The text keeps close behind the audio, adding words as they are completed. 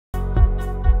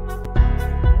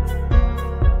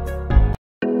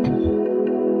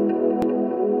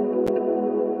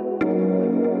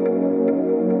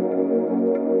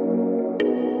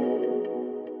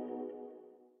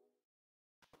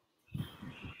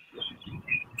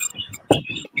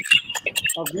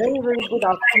A very, very good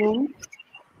afternoon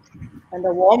and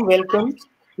a warm welcome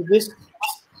to this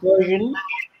version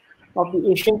of the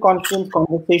Asian Confluence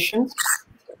Conversations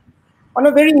on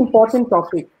a very important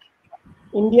topic,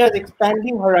 India's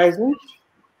expanding horizons,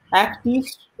 Act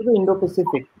East to the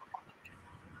Indo-Pacific.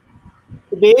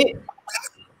 Today,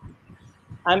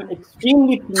 I'm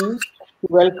extremely pleased to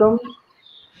welcome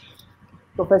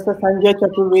Professor Sanjay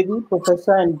Chaturvedi,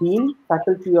 Professor and Dean,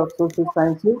 Faculty of Social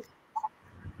Sciences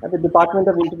at the Department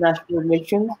of International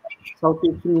Relations, South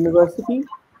Asian University,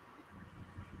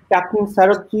 Captain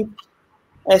Sarabjeet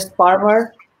S. Parmar,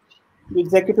 the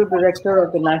Executive Director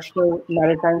of the National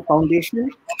Maritime Foundation,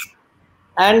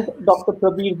 and Dr.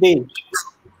 Prabir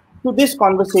to this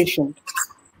conversation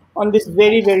on this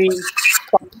very, very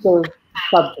topical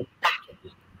subject.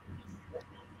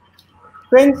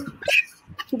 Friends,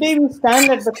 today we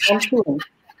stand at the confluence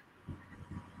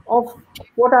of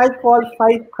what I call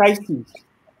 5 crises.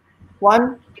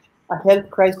 One, a health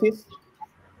crisis,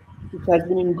 which has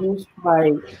been induced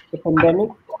by the pandemic.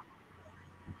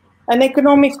 An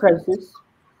economic crisis,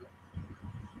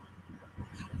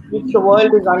 which the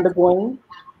world is undergoing,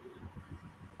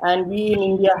 and we in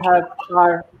India have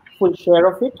our full share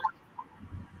of it.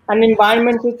 An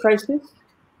environmental crisis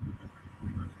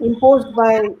imposed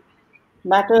by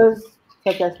matters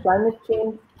such as climate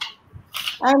change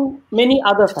and many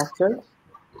other factors.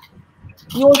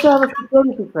 We also have a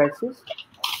security crisis.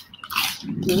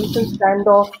 The recent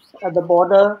standoffs at the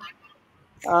border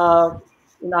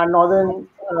in our northern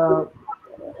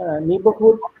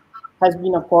neighborhood has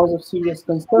been a cause of serious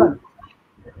concern.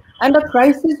 And a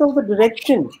crisis of the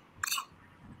direction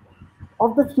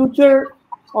of the future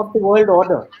of the world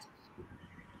order.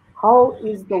 How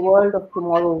is the world of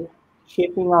tomorrow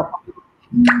shaping up?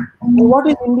 And what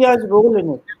is India's role in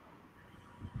it?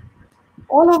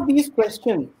 All of these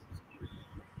questions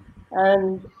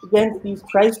and against these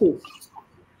crises,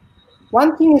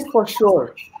 one thing is for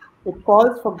sure, it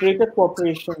calls for greater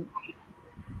cooperation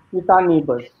with our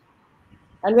neighbors.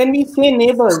 And when we say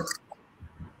neighbors,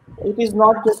 it is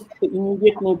not just the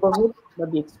immediate neighborhood,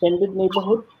 but the extended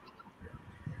neighborhood.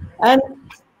 And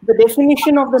the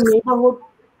definition of the neighborhood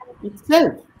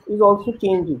itself is also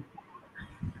changing.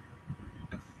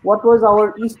 What was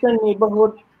our eastern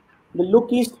neighborhood? The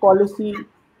Look East policy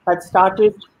had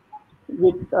started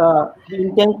with the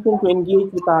intention to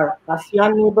engage with our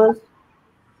ASEAN neighbors.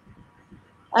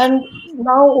 And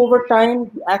now over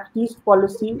time, the Act East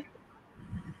policy.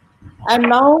 And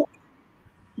now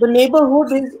the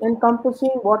neighborhood is encompassing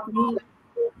what we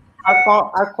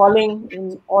are calling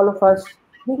in all of us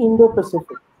the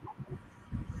Indo-Pacific.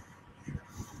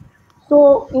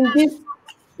 So in this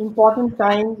important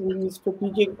times, in these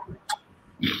strategic,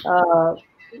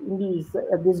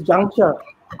 at this juncture,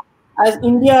 as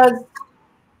India's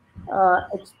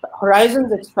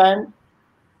horizons expand,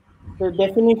 the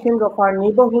definitions of our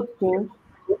neighborhood change,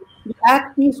 the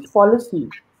Act East policy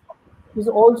is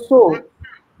also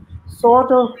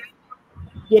sort of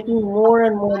getting more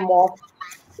and more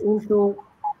morphed into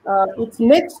its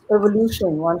next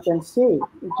evolution, one can say,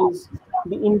 which is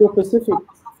the Indo-Pacific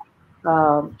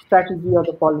strategy or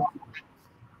the policy.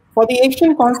 For the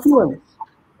Asian Confluence,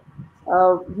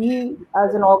 we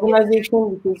as an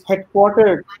organization which is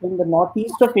headquartered in the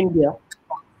northeast of India,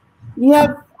 we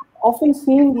have often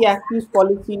seen the Act East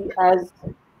policy as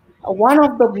one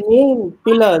of the main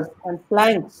pillars and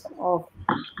planks of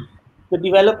the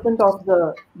development of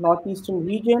the northeastern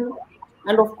region,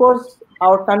 and of course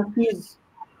our country's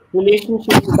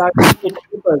relationship with our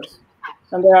neighbors.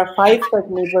 And there are 5 such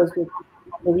neighbors which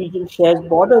the region shares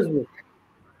borders with.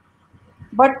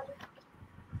 But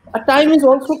a time is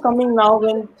also coming now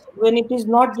when it is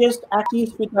not just Act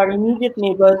East with our immediate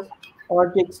neighbors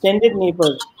or the extended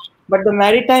neighbors, but the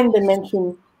maritime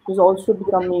dimension is also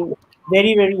becoming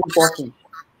very, very important.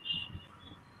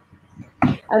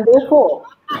 And therefore,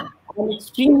 I'm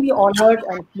extremely honored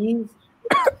and pleased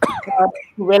to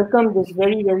welcome this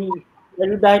very, very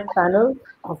erudite panel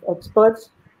of experts.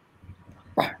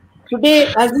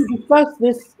 Today, as we discuss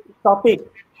this topic,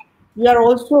 we are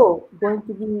also going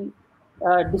to be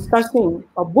discussing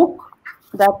a book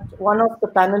that one of the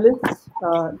panelists,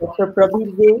 Dr.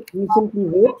 Prabir, recently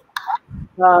wrote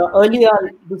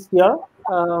earlier this year,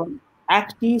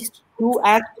 Act East to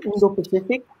Act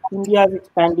Indo-Pacific, India's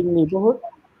Expanding Neighbourhood.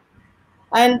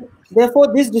 And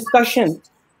therefore, this discussion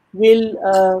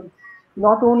will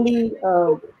not only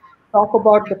talk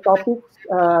about the topics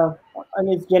and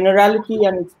its generality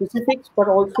and its specifics, but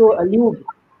also allude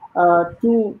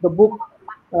to the book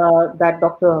that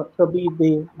Dr.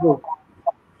 Prabir wrote.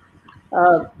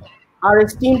 Our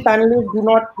esteemed panelists do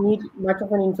not need much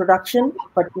of an introduction,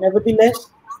 but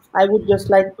nevertheless, I would just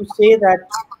like to say that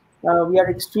we are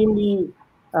extremely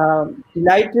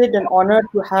delighted and honored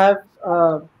to have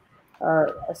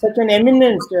such an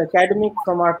eminent academic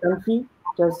from our country,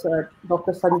 just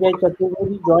Dr. Sanjay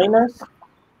Chaturvedi, join us.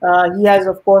 He has,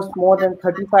 of course, more than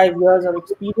 35 years of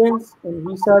experience in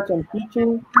research and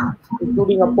teaching,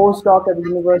 including a postdoc at the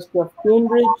University of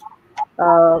Cambridge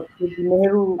with the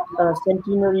Nehru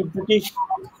Centenary British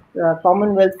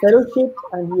Commonwealth Fellowship,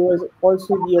 and he was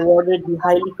also awarded the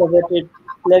highly coveted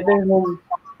Levenhulme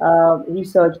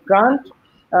Research Grant.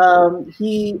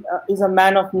 He is a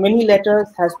man of many letters,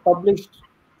 has published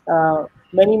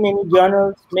many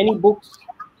journals, many books,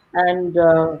 and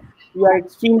we are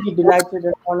extremely delighted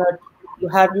and honored to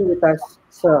have you with us,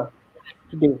 sir,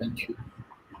 today. Thank you.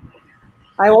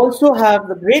 I also have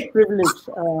the great privilege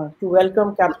to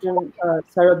welcome Captain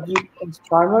Sarabjeet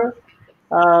Parmar.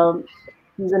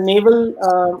 He's a naval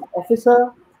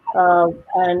officer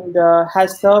and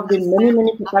has served in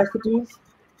many capacities.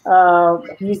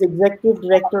 He is executive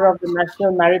director of the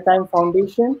National Maritime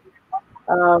Foundation,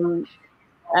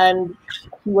 and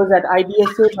he was at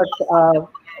IDSA, but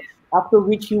after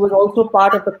which he was also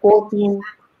part of the core team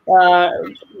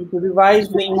to revise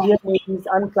the Indian Navy's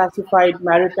unclassified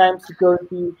maritime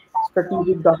security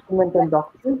strategic document and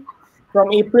doctrine.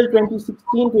 From April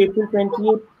 2016 to April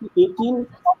 2018,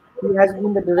 he has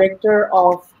been the director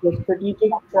of the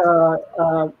strategic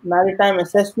maritime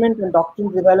assessment and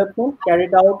doctrine development,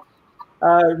 carried out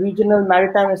regional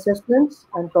maritime assessments,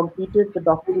 and completed the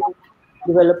doctrine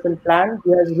development plan.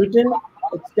 He has written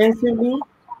extensively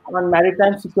on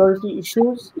maritime security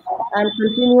issues and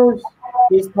continues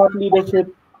his thought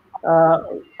leadership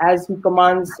as he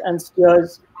commands and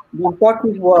steers the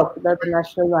important work that the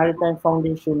National Maritime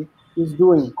Foundation is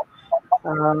doing.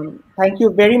 Thank you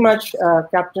very much,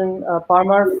 Captain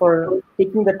Parmar, for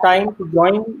taking the time to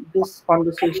join this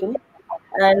conversation.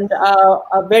 And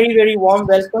a very warm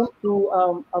welcome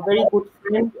to a very good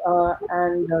friend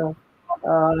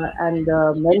and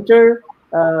mentor,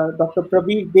 Dr.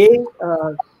 Prabir Dey.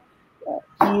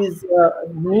 He needs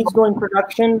no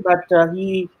introduction, but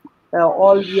we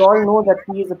all know that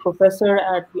he is a professor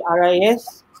at the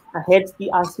RIS, heads the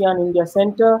ASEAN India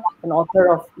Center, and author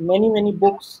of many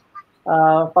books,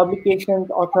 publications,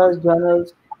 authors,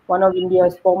 journals, one of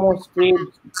India's foremost trade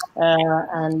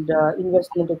and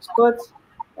investment experts.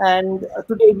 And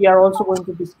today we are also going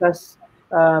to discuss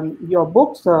your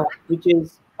books, which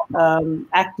is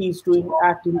Act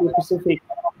Indo-Pacific,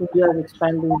 India's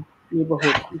Expanding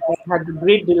Neighbourhood. I had the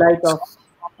great delight of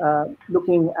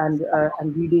looking and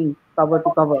reading cover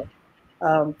to cover.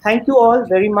 Thank you all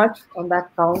very much on that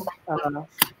count.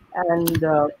 And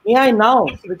may I now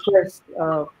request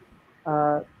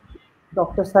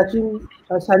Dr.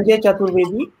 Sanjay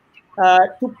Chaturvedi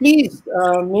to please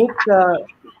make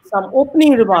some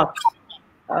opening remarks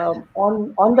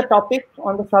on the topic,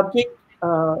 on the subject,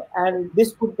 and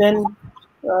this would then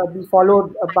be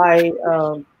followed by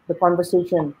the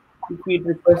conversation, which we'd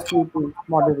request you to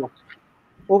moderate.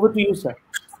 Over to you, sir.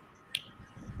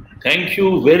 Thank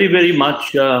you very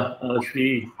much,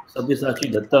 Shri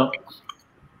Sabyasachi Dutta,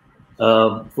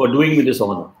 for doing me this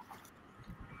honor.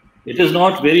 It is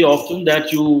not very often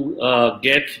that you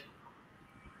get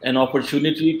an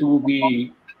opportunity to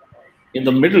be in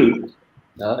the middle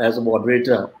as a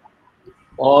moderator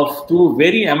of two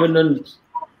very eminent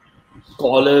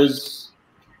scholars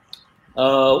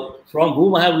from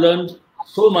whom I have learned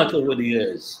so much over the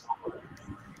years.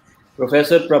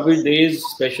 Professor Prabir Dey's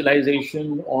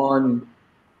specialization on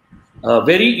a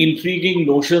very intriguing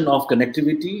notion of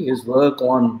connectivity, his work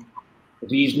on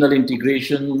regional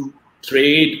integration,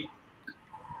 trade,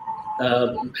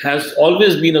 has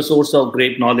always been a source of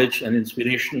great knowledge and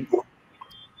inspiration.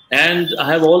 And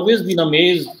I have always been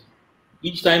amazed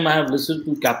each time I have listened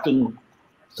to Captain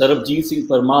Sarabjeet Singh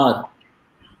Parmar.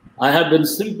 I have been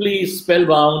simply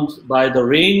spellbound by the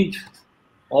range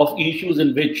of issues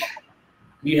in which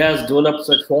he has developed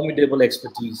such formidable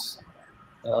expertise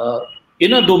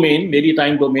in a domain,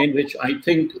 maritime domain, which I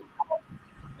think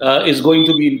is going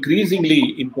to be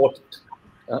increasingly important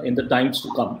in the times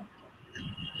to come.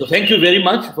 So thank you very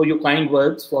much for your kind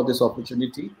words for this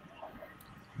opportunity.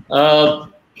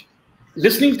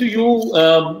 Listening to you,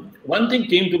 one thing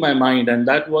came to my mind, and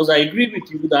that was, I agree with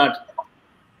you that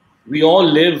we all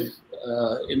live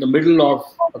in the middle of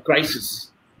a crisis.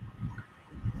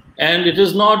 And it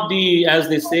is not the, as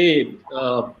they say,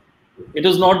 it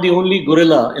is not the only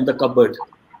gorilla in the cupboard.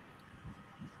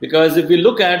 Because if we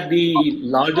look at the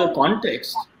larger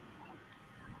context,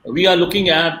 we are looking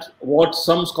at what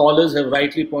some scholars have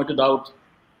rightly pointed out,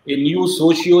 a new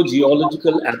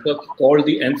socio-geological epoch called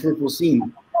the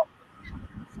Anthropocene.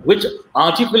 which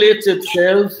articulates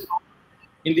itself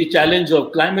in the challenge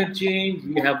of climate change.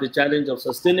 We have the challenge of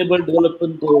sustainable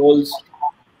development goals.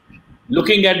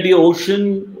 Looking at the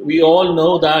ocean, we all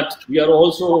know that we are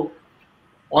also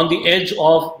on the edge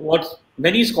of what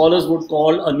many scholars would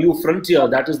call a new frontier,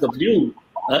 that is the blue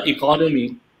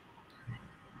economy.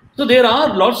 So there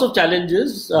are lots of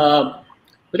challenges,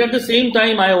 but at the same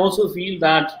time, I also feel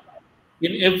that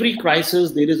in every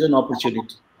crisis, there is an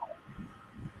opportunity.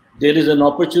 There is an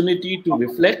opportunity to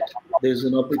reflect. There is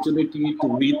an opportunity to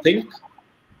rethink.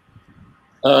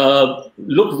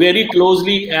 Look very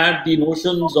closely at the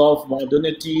notions of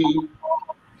modernity,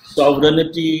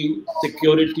 sovereignty,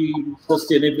 security,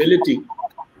 sustainability.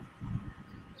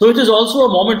 So it is also a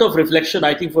moment of reflection,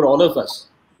 I think, for all of us.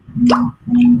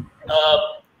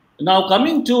 Now,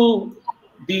 coming to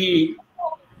the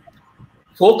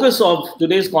focus of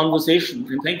today's conversation,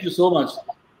 and thank you so much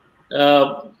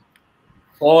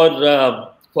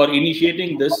for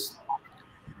initiating this,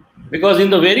 because in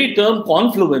the very term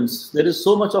confluence, there is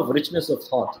so much of richness of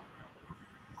thought.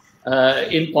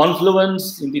 In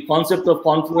confluence, in the concept of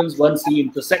confluence, one sees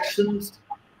intersections.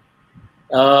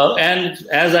 And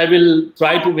as I will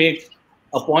try to make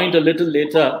a point a little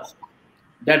later,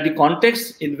 that the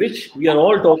context in which we are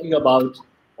all talking about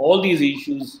all these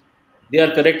issues, they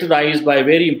are characterized by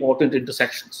very important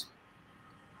intersections.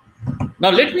 Now,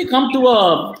 let me come to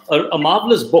a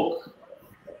marvelous book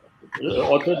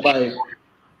authored by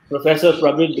Professor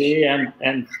Prabir,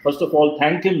 and first of all,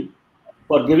 thank him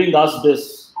for giving us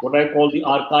this, what I call the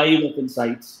archive of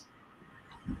insights,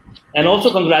 and also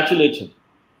congratulate him.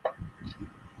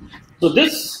 So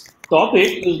this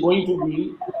topic is going to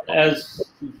be, as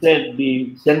he said,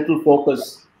 the central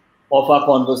focus of our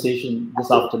conversation this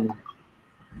afternoon.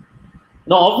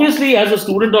 Now, obviously, as a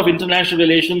student of international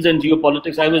relations and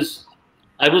geopolitics, I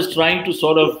was trying to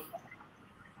sort of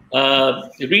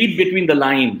read between the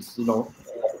lines,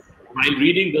 while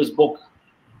reading this book.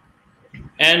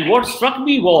 And what struck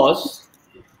me was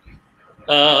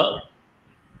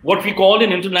what we call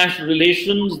in international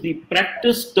relations the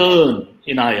practice turn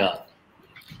in IR.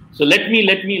 So let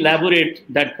me elaborate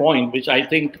that point, which I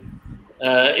think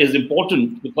is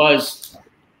important, because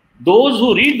those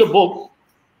who read the book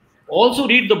also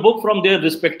read the book from their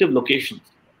respective locations.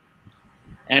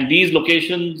 And these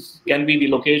locations can be the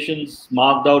locations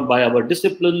marked out by our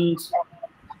disciplines,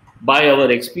 by our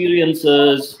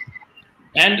experiences,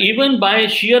 and even by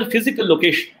sheer physical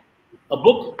location. A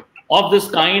book of this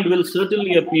kind will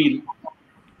certainly appeal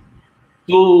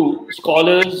to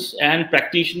scholars and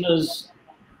practitioners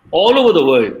all over the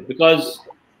world, because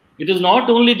it is not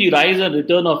only the rise and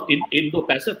return of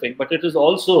Indo-Pacific, but it is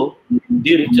also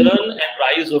the return and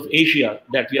rise of Asia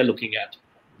that we are looking at.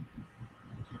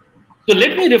 So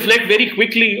let me reflect very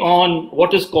quickly on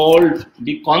what is called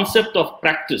the concept of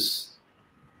practice.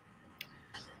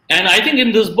 And I think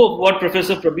in this book, what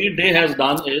Professor Prabir has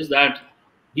done is that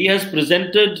he has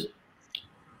presented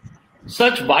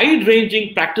such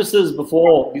wide-ranging practices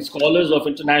before the scholars of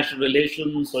international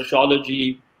relations,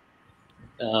 sociology,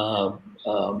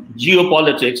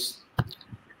 geopolitics,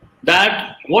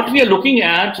 that what we are looking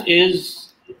at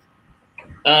is,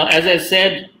 as I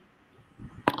said,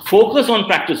 focus on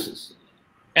practices.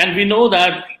 And we know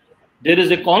that there is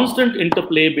a constant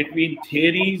interplay between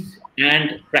theories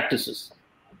and practices.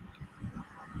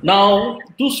 Now,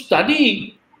 to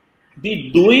study the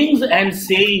doings and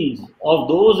sayings of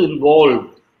those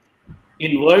involved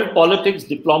in world politics,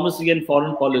 diplomacy, and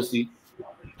foreign policy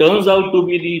turns out to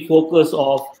be the focus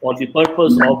of, or the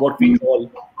purpose of, what we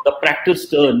call the practice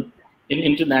turn in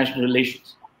international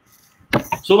relations.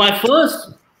 So my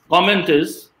first comment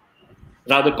is,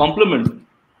 rather compliment,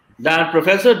 that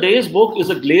Professor Day's book is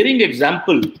a glaring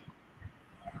example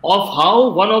of how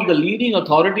one of the leading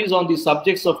authorities on the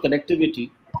subjects of connectivity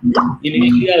in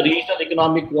Asia, regional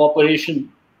economic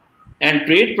cooperation, and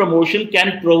trade promotion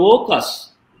can provoke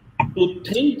us to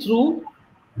think through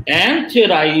and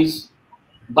theorize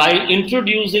by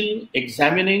introducing,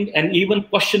 examining, and even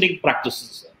questioning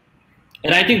practices.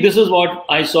 And I think this is what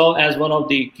I saw as one of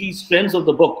the key strengths of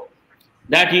the book,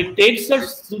 that he takes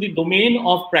us to the domain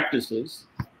of practices,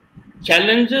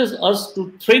 challenges us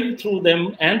to think through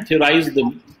them and theorize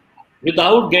them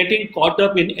without getting caught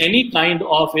up in any kind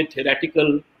of a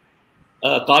theoretical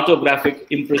cartographic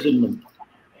imprisonment.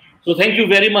 So thank you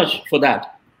very much for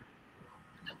that.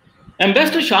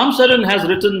 Ambassador Shyam Saran has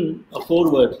written a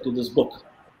foreword to this book,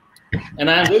 and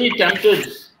I am very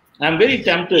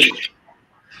tempted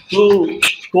to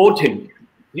quote him.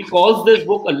 He calls this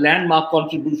book a landmark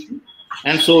contribution,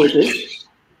 and so it is.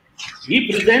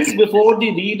 He presents before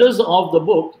the readers of the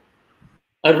book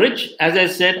a rich, as I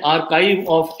said, archive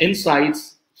of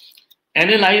insights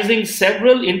analyzing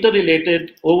several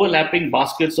interrelated, overlapping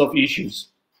baskets of issues.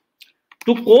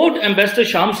 To quote Ambassador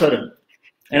Shyam Saran,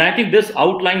 and I think this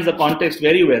outlines the context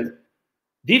very well,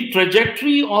 the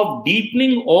trajectory of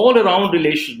deepening all-around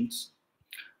relations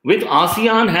with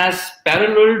ASEAN has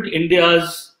paralleled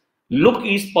India's Look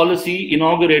East policy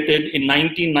inaugurated in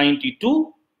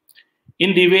 1992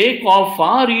 in the wake of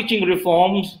far-reaching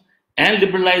reforms and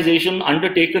liberalization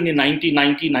undertaken in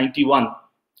 1990-91.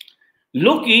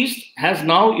 Look East has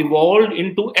now evolved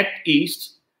into Act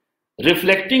East,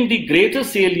 reflecting the greater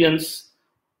salience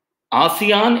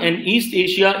ASEAN and East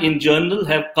Asia in general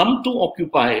have come to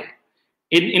occupy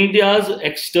in India's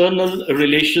external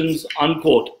relations,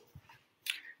 unquote.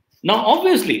 Now,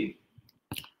 obviously,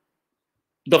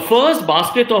 the first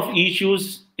basket of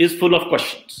issues is full of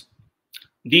questions.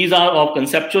 These are of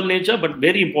conceptual nature, but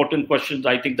very important questions,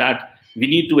 I think, that we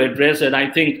need to address, and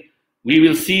I think we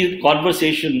will see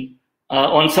conversation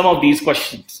on some of these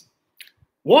questions.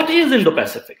 What is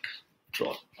Indo-Pacific?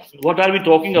 What are we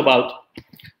talking about?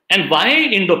 And why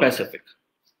Indo-Pacific?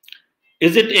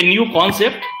 Is it a new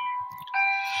concept?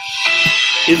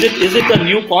 Is it a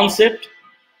new concept?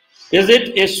 Is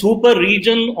it a super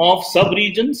region of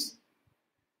sub-regions?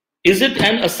 Is it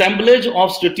an assemblage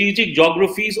of strategic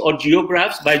geographies or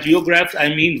geographs? By geographs, I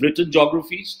mean written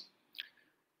geographies.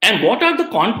 And what are the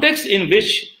contexts in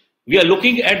which we are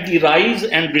looking at the rise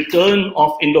and return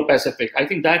of Indo-Pacific? I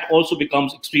think that also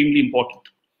becomes extremely important.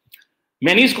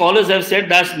 Many scholars have said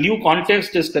that new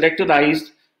context is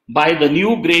characterized by the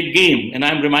new great game. And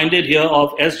I'm reminded here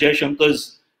of S.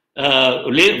 Jayashankar's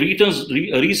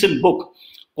recent book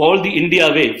called The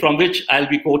India Way, from which I'll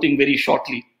be quoting very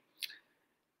shortly.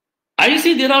 I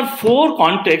see there are four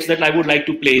contexts that I would like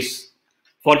to place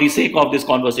for the sake of this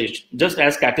conversation, just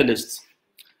as catalysts.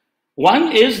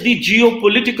 One is the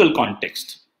geopolitical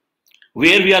context,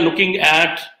 where we are looking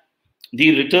at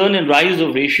the return and rise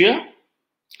of Asia.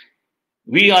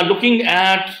 We are looking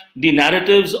at the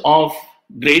narratives of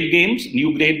great games,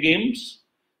 new great games,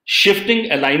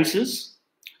 shifting alliances.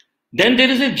 Then there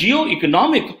is a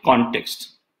geo-economic context,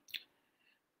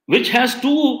 which has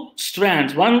two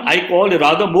strands. One I call a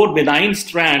rather more benign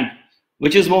strand,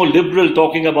 which is more liberal,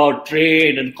 talking about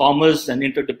trade and commerce and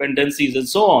interdependencies and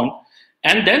so on.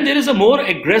 And then there is a more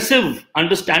aggressive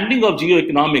understanding of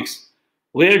geoeconomics,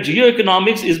 where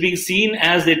geoeconomics is being seen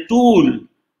as a tool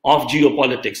of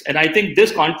geopolitics. And I think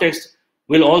this context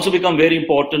will also become very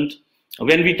important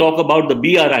when we talk about the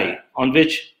BRI, on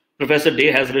which Professor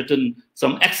Day has written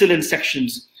some excellent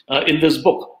sections in this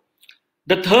book.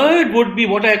 The third would be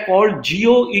what I call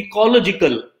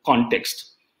geo-ecological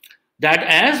context, that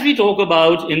as we talk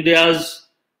about India's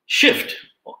shift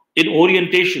in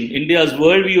orientation, India's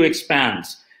worldview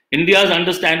expands, India's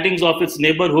understandings of its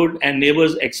neighborhood and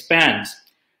neighbors expands,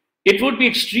 it would be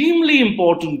extremely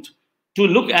important to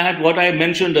look at what I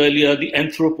mentioned earlier, the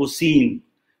Anthropocene,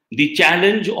 the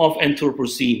challenge of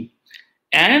Anthropocene,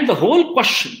 and the whole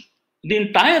question, the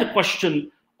entire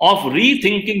question of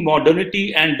rethinking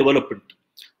modernity and development.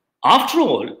 After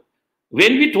all,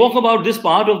 when we talk about this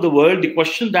part of the world, the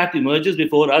question that emerges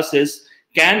before us is,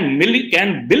 can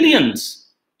billions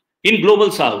in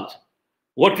Global South,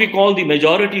 what we call the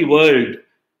majority world,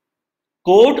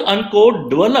 quote unquote,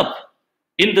 develop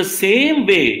in the same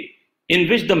way in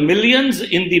which the millions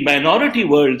in the minority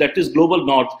world, that is Global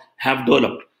North, have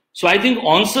developed? So I think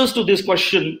answers to this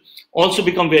question also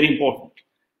become very important.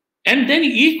 And then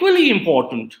equally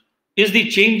important is the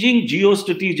changing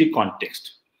geostrategic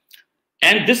context.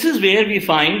 And this is where we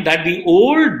find that the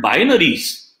old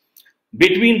binaries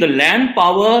between the land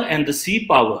power and the sea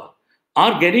power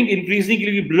are getting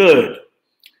increasingly blurred.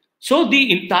 So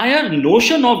the entire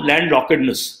notion of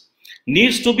landlockedness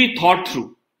needs to be thought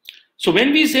through. So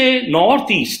when we say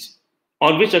Northeast,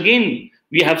 on which again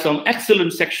we have some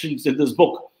excellent sections in this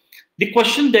book, the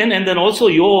question then, and then also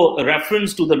your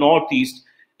reference to the Northeast,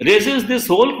 raises this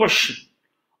whole question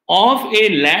of a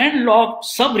landlocked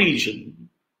sub-region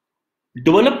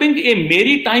developing a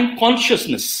maritime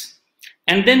consciousness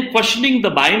and then questioning the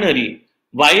binary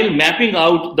while mapping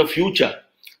out the future.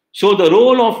 So the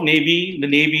role of Navy, the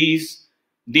navies,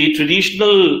 the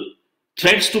traditional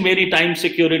threats to maritime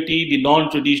security, the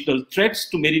non-traditional threats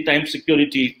to maritime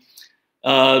security,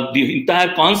 the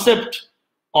entire concept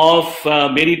of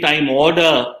maritime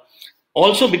order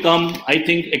also become, I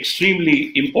think,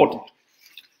 extremely important.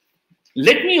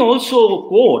 Let me also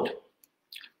quote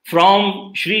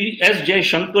from Sri S.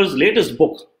 Jayashankar's latest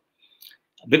book.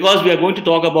 Because we are going to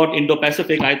talk about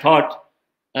Indo-Pacific, I thought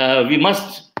we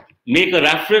must make a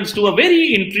reference to a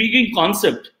very intriguing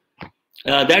concept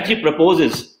that he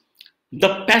proposes,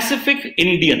 the Pacific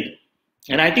Indian.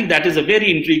 And I think that is a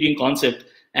very intriguing concept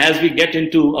as we get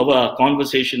into our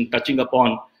conversation touching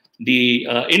upon the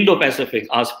Indo-Pacific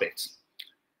aspects.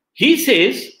 He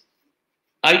says,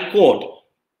 I quote,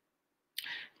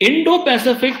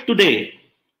 Indo-Pacific today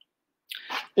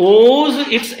owes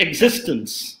its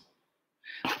existence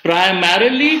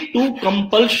primarily to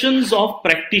compulsions of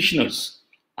practitioners.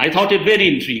 I thought it very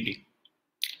intriguing.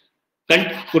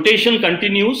 Quotation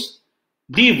continues,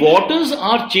 the waters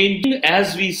are changing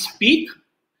as we speak,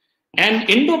 and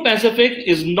Indo-Pacific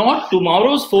is not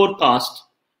tomorrow's forecast,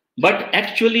 but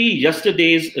actually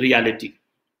yesterday's reality.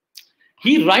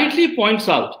 He rightly points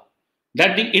out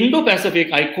that the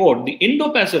Indo-Pacific, I quote, the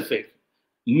Indo-Pacific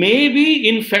may be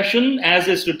in fashion as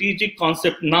a strategic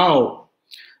concept now,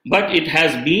 but it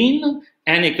has been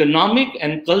an economic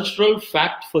and cultural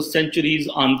fact for centuries,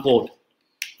 unquote.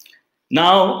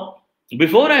 Now,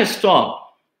 before I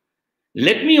stop,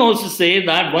 let me also say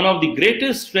that one of the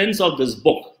greatest strengths of this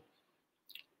book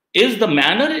is the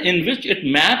manner in which it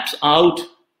maps out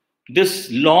this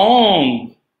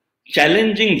long,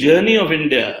 challenging journey of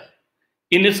India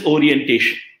in its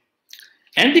orientation.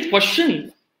 And the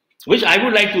question which I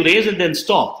would like to raise and then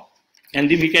stop, and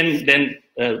then we can then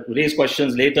raise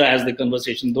questions later as the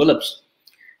conversation develops,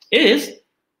 is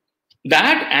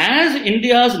that as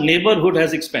India's neighborhood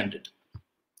has expanded,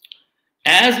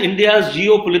 as India's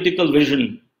geopolitical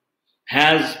vision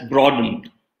has broadened,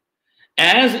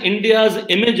 as India's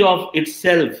image of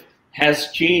itself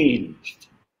has changed,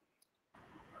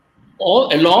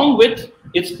 along with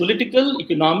its political,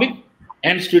 economic,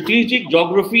 and strategic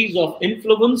geographies of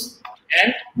influence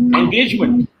and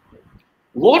engagement,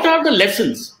 what are the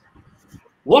lessons?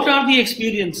 What are the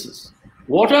experiences?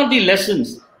 What are the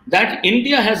lessons that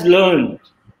India has learned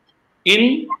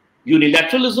in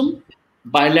unilateralism,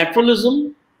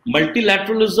 bilateralism,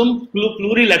 multilateralism,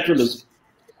 plurilateralism,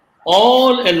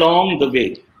 all along the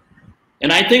way?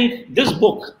 And I think this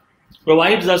book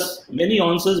provides us many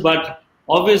answers, but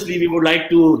obviously we would like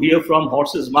to hear from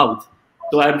horse's mouth.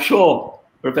 So I'm sure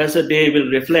Professor Day will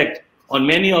reflect on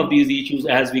many of these issues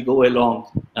as we go along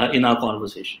in our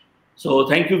conversation. So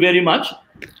thank you very much.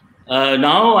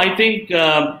 Now I think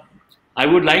I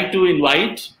would like to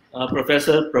invite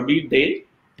Professor Prabir Day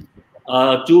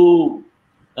to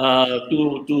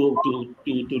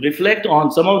reflect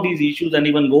on some of these issues and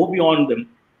even go beyond them.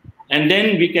 And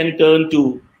then we can turn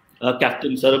to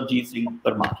Captain Sarabjeet Singh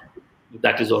Parmar, if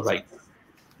that is all right.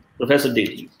 Professor Day,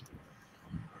 please.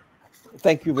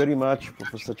 Thank you very much,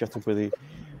 Professor Chaturvedi.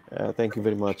 Thank you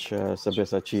very much,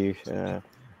 Sabyasachi,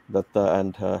 Dutta,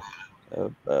 and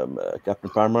Captain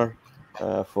Parmar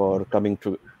for coming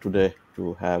today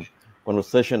to have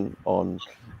conversation on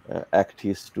Act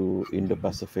East to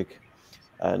Indo-Pacific.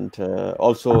 And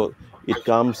also, it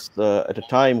comes at a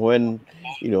time when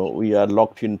we are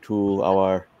locked into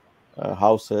our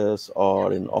houses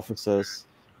or in offices,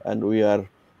 and we are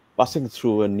passing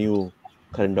through a new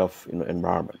kind of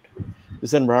environment.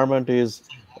 This environment is,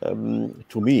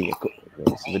 to me,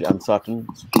 it's very uncertain.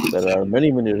 There are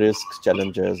many risks,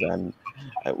 challenges, and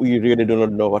we really do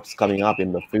not know what's coming up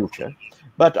in the future.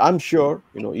 But I'm sure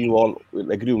you all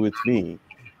will agree with me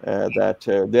that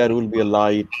there will be a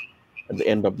light at the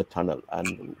end of the tunnel,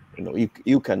 and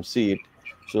you can see it.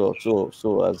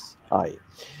 So as I.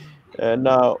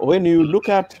 Now, when you look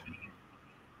at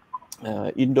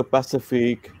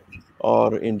Indo-Pacific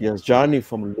or India's journey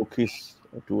from Look-East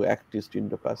to Act East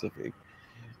Indo-Pacific,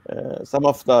 some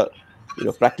of the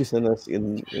practitioners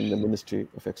in the Ministry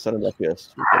of External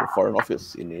Affairs, Foreign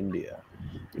Office in India,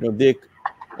 it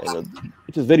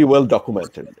is very well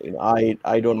documented.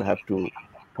 I don't have to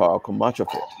talk much of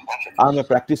it. I'm a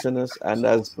practitioner, and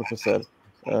as Professor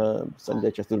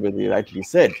Sanjay Chaturvedi rightly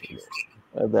said,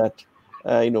 that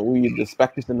this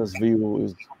practitioner's view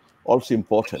is also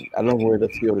important, along with the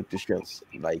theoreticians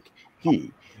like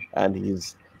he and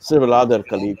his several other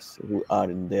colleagues who are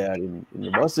in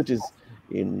universities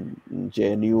in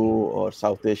JNU or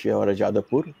South Asia or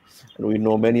Jadavpur, and we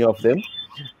know many of them,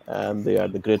 and they are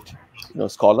the great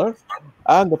scholar,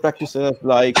 and the practitioners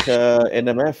like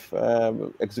NMF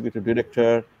Executive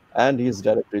Director and his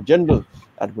Director General,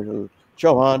 Admiral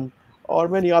Chauhan, or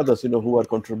many others who are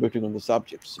contributing on the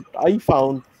subjects. I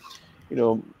found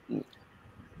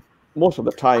most of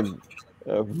the time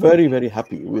very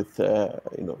happy with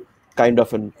kind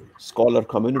of a scholar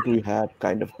community we have,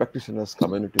 kind of practitioners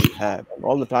community we have, and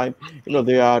all the time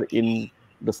they are in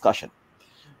discussion.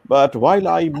 But while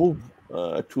I move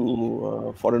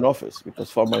to Foreign Office, because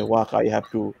for my work I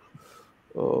have to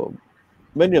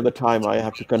many of the time I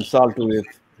have to consult with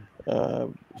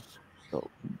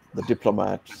the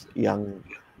diplomats, young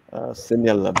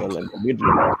senior level and the mid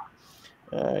level.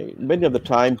 many of the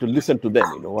time to listen to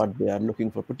them, what they are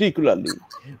looking for, particularly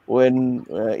when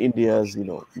India's,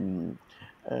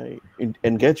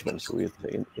 engagements with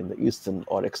in the eastern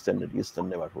or extended eastern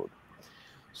neighborhood.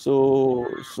 So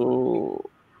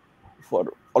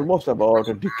for almost about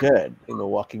a decade,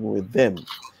 working with them,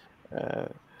 uh,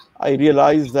 I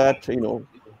realized that,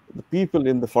 the people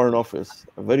in the Foreign Office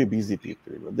are very busy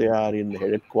people. They are in the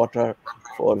headquarters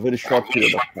for a very short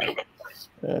period of time,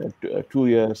 2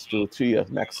 years to 3 years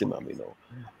maximum,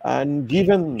 And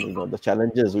given, the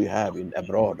challenges we have in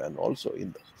abroad and also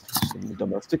in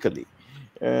domestically,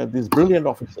 these brilliant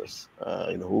officers,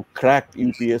 who cracked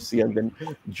UPSC and then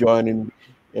join in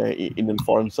Indian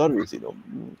Foreign Service,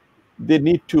 they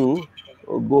need to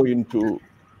go into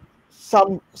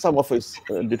some of his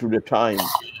day-to-day time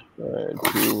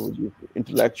to the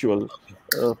intellectual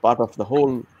part of the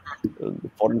whole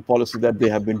foreign policy that they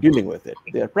have been dealing with it.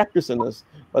 They are practitioners,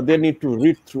 but they need to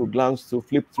read through, glance through,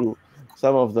 flip through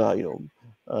some of the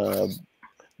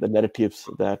the narratives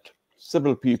that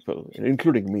several people,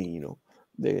 including me,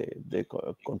 they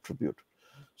contribute.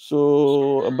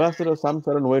 So Ambassador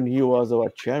Samsaran, when he was our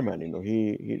chairman,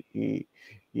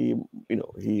 he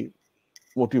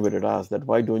motivated us that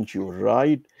why don't you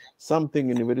write something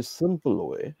in a very simple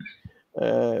way,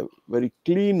 very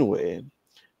clean way,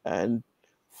 and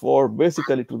for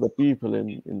basically to the people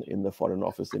in the Foreign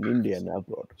Office in India and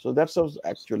abroad. So that was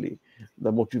actually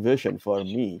the motivation for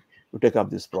me to take up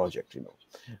this project.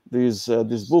 This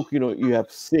book, you have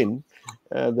seen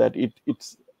that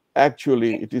it's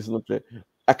actually it is not a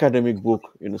academic book,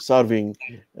 serving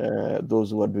those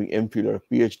who are doing MPhil or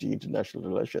PhD international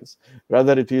relations.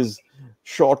 Rather, it is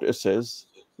short essays,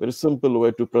 very simple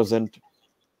way to present.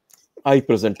 I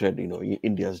presented,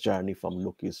 India's journey from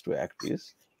look east to act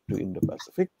east to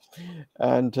Indo-Pacific,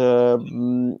 and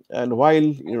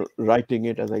while writing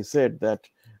it, as I said, that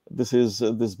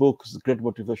this book is great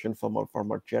motivation from our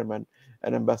former chairman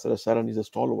and Ambassador Saran is a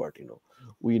stalwart.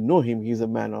 We know him; he's a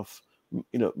man of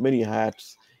many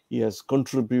hats. He has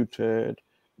contributed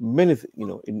many,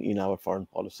 in our foreign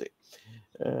policy.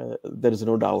 There is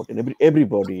no doubt, and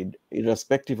everybody,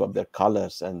 irrespective of their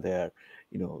colors and their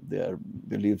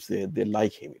beliefs, they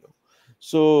like him.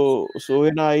 So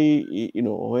when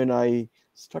I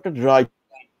started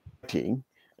writing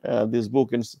this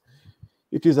book, and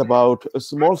it is about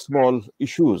small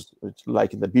issues,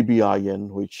 like the BBIN,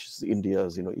 which is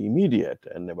India's immediate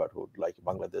and neighborhood, like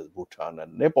Bangladesh, Bhutan,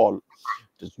 and Nepal,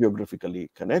 it is geographically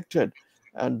connected,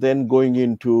 and then going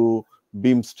into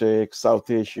BIMSTEC, South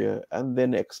Asia, and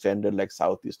then extended like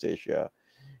Southeast Asia,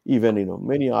 even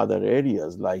many other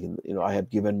areas. Like I have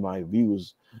given my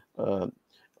views uh,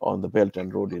 on the Belt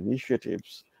and Road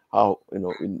initiatives, how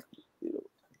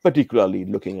particularly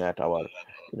looking at our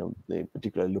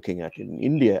particularly looking at in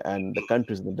India and the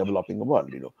countries in the developing world,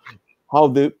 how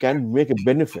they can make a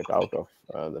benefit out of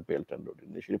the Belt and Road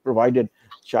Initiative, provided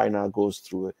China goes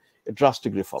through a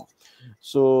drastic reform.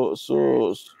 So,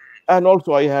 and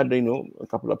also I had a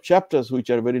couple of chapters which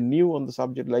are very new on the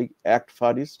subject, like Act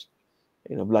Far East,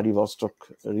 Vladivostok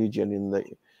region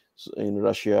in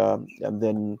Russia, and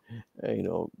then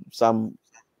some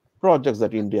projects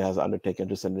that India has undertaken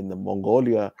recently in the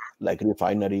Mongolia, like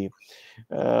refinery,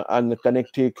 and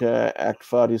connecting Act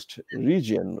Far East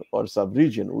region or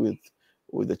sub-region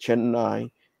with the Chennai,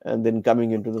 and then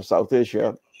coming into the South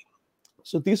Asia.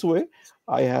 So this way,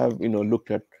 I have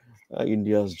looked at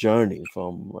India's journey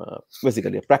from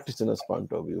basically a practitioner's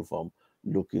point of view, from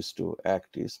look east to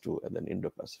act east to and then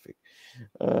Indo-Pacific.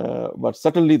 But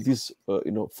certainly, this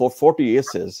for 40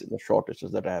 essays, short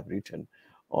essays that I have written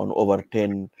on over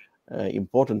 10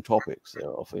 important topics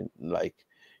like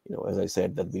as I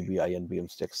said, that BBI and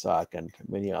BMSTEC, SAC, and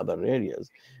many other areas.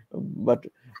 But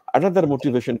another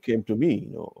motivation came to me,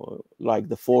 like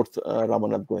the fourth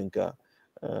Ramanath Goenka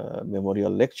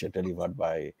memorial lecture delivered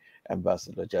by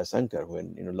Ambassador Jayasankar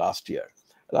when last year,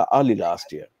 early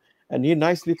last year, and he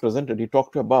nicely presented. He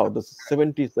talked about the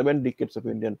 77 decades of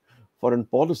Indian foreign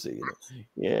policy.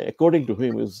 Yeah, according to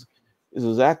him, is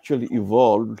actually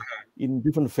evolved in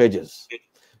different phases.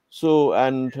 So,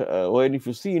 and when if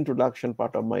you see introduction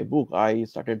part of my book, I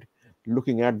started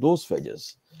looking at those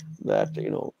phases. That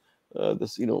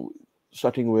this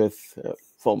starting with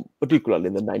from particularly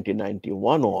in the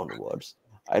 1991 onwards,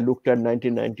 I looked at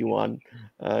 1991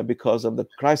 because of the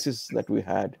crisis that we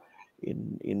had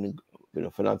in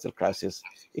financial crisis,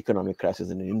 economic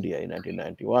crisis in India in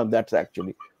 1991. That's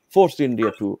actually forced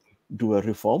India to do a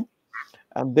reform,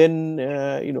 and then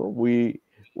we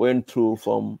went through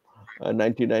from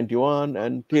 1991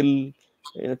 until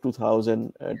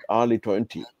 2000 and early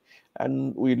 20,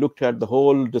 and we looked at the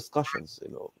whole discussions,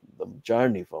 the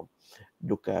journey from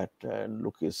look at and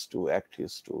look east to Act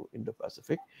East to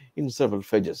Indo-Pacific in several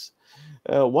phases.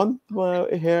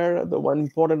 Here, the one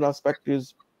important aspect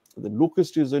is the look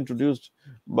east is introduced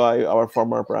by our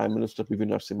former Prime Minister P.V.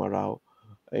 Narasimha Rao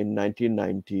in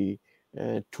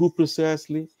 1992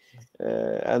 precisely,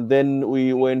 and then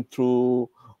we went through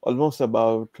almost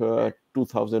about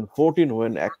 2014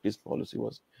 when Act East policy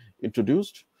was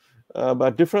introduced.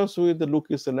 But difference with the look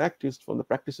east and Act East from the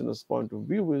practitioner's point of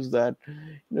view is that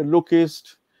look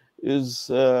east is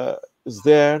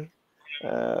there,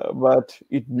 but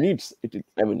it needs it.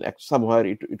 I mean, somewhere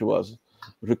it was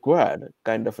required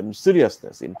kind of a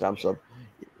seriousness in terms of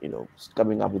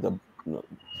coming up with a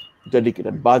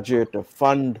dedicated budget, a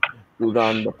fund to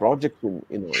run the project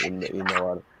in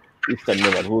our eastern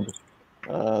neighborhood.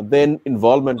 Then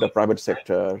involvement of private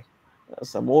sector,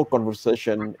 some more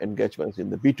conversation engagements in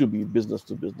the B2B, business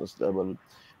to business level,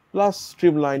 plus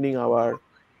streamlining our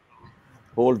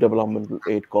whole developmental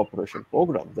aid cooperation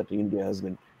program that India has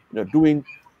been doing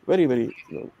very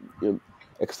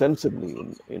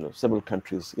extensively in several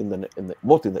countries in the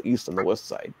both in the east and the west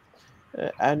side.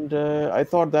 And I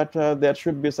thought that there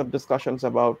should be some discussions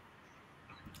about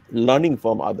learning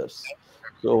from others.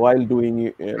 So while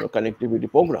doing connectivity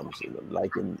programs,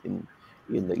 like in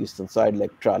the eastern side,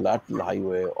 like Trilateral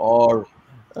Highway, or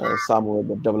somewhere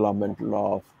the development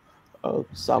of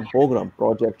some program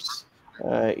projects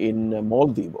in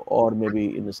Maldives or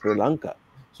maybe in Sri Lanka.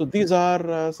 So these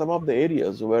are some of the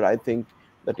areas where I think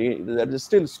that there is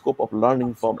still scope of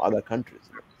learning from other countries,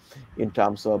 in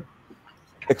terms of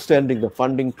extending the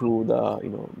funding to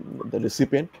the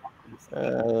recipient,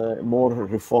 more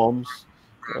reforms.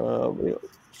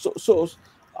 So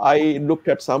I looked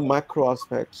at some macro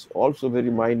aspects, also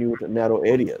very minute, narrow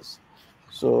areas.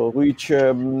 So which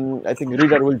I think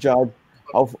reader will judge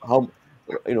how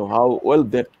how well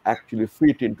that actually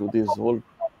fit into this whole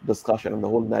discussion and the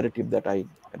whole narrative that I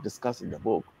discuss in the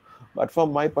book. But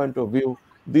from my point of view,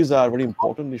 these are very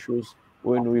important issues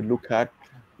when we look at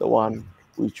the one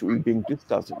which we being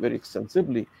discussed very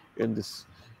extensively in this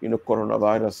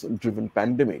coronavirus driven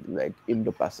pandemic like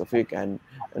Indo-Pacific, and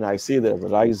I see there's a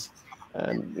rise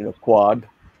and Quad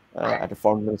at a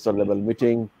foreign minister level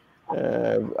meeting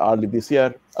early this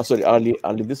year,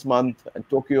 early this month in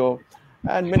Tokyo,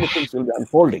 and many things will be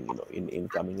unfolding in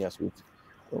coming years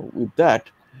with that.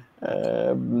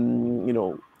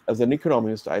 As an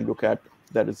economist, I look at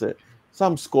that as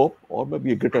some scope or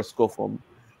maybe a greater scope from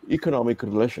economic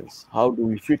relations. How do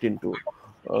we fit into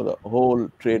the whole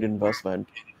trade investment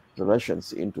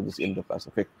relations into this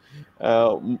Indo-Pacific?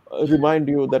 Remind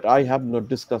you that I have not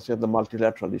discussed yet the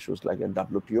multilateral issues like a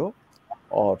WTO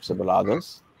or several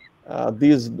others.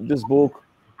 This book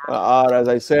are, as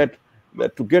I said,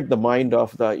 that to get the mind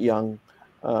of the young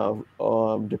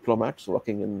diplomats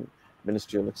working in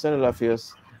Ministry of External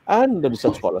Affairs and the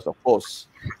research scholars, of course,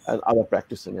 and other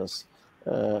practitioners,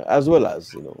 as well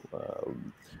as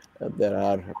there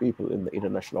are people in the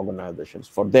international organizations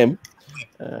for them.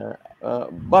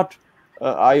 But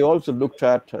I also looked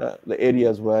at the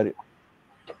areas where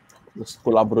this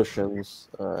collaborations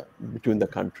between the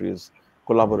countries,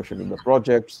 collaboration in the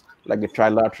projects, like a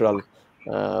trilateral,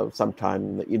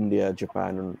 sometime India,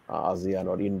 Japan, and ASEAN,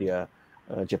 or India,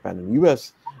 Japan, and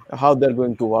US, how they're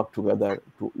going to work together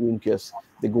in case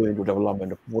they go into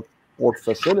development of port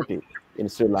facility in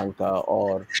Sri Lanka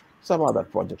or some other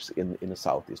projects in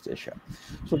Southeast Asia.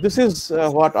 So this is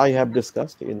what I have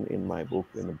discussed in my book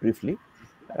briefly,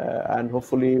 and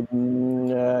hopefully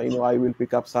I will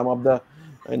pick up some of the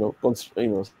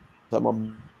some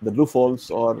of the loopholes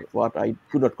or what I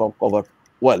could not cover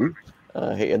well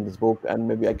in this book, and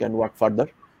maybe I can work further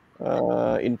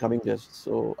in coming days.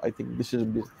 So I think this is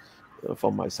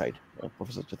from my side,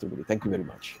 Professor Chaturvedi. Thank you very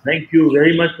much. Thank you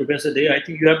very much, Professor Day. I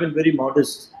think you have been very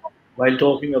modest while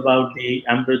talking about the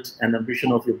ambit and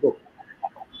ambition of your book,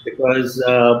 because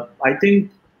I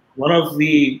think one of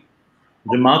the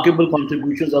remarkable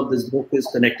contributions of this book is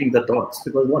connecting the dots.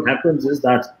 Because what happens is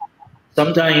that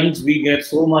sometimes we get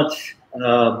so much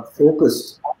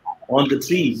focused on the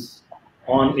trees,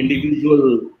 on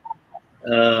individual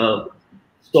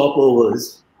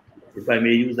stopovers, if I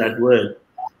may use that word,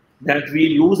 that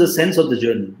we lose a sense of the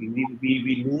journey.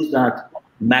 We lose that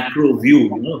macro view,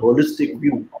 holistic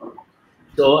view.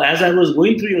 So as I was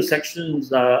going through your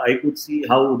sections, I could see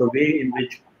how the way in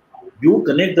which you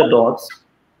connect the dots,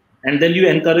 and then you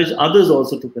encourage others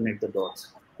also to connect the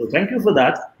dots. So thank you for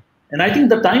that. And I think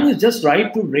the time is just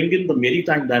right to bring in the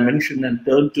maritime dimension and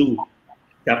turn to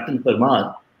Captain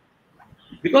Parmar.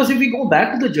 Because if we go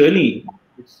back to the journey,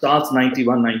 it starts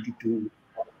 91, 92,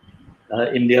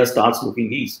 India starts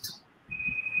looking east.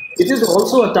 It is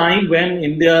also a time when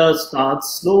India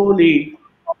starts slowly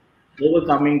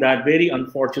overcoming that very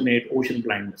unfortunate ocean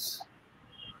blindness.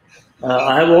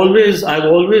 I've always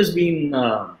been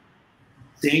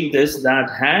saying this, that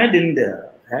had India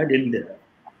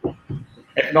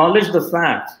acknowledged the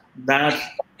fact that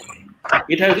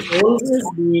it has always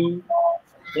been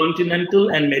continental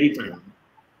and maritime.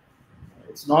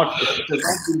 It has not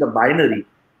been the binary.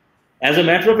 As a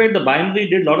matter of fact, the binary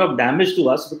did a lot of damage to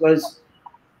us because,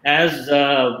 as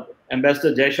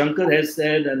Ambassador Jaishankar has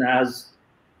said, and as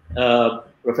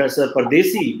Professor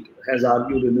Pardesi has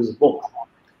argued in his book,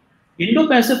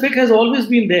 Indo-Pacific has always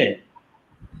been there.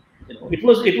 It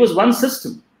was one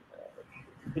system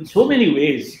in so many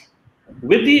ways,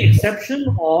 with the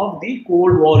exception of the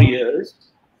Cold War years,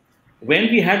 when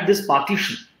we had this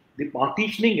partition, the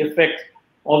partitioning effect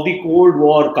of the Cold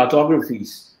War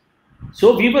cartographies.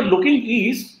 So we were looking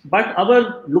east, but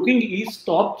our looking east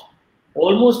stopped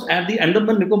almost at the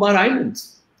Andaman Nicobar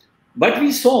Islands. But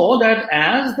we saw that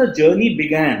as the journey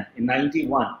began in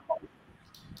 91,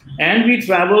 and we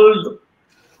traveled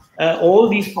all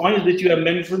these points which you have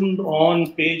mentioned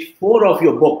on page 4 of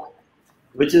your book,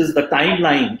 which is the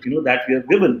timeline that we have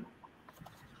given.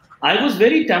 I was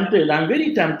very tempted, I'm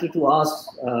very tempted to ask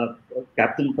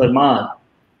Captain Parmar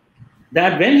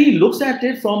that when he looks at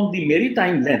it from the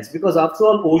maritime lens, because after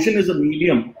all, ocean is a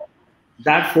medium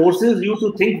that forces you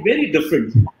to think very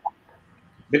differently.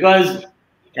 Because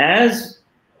as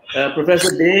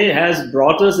Professor Day has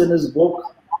brought us in his book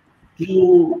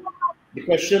to the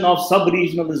question of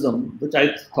sub-regionalism, which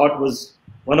I thought was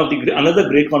another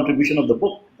great contribution of the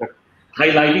book,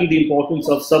 highlighting the importance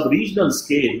of sub-regional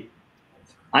scale.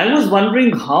 I was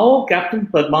wondering how Captain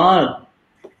Parmar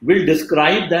will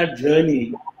describe that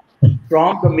journey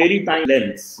from the maritime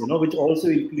lens, which also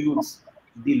includes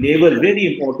the naval,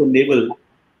 very important naval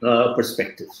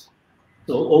perspectives.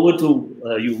 So over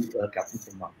to you, Captain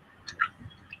Parmar.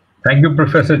 Thank you,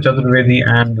 Professor Chaturvedi,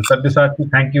 and Sabyasachi,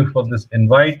 thank you for this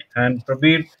invite. And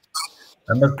Prabir,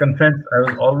 I must confess, I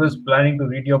was always planning to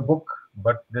read your book,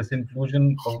 but this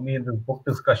inclusion of me in this book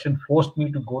discussion forced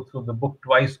me to go through the book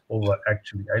twice over,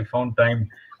 actually. I found time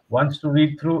once to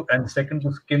read through and second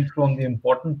to skim through on the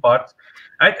important parts.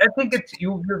 I think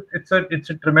it's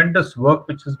a tremendous work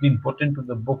which has been put into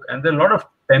the book, and there are a lot of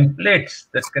templates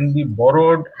that can be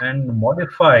borrowed and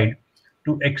modified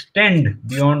to extend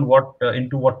beyond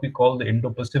into what we call the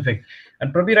Indo-Pacific.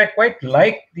 And Prabir, I quite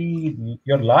like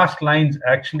your last lines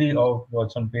actually of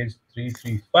what's on page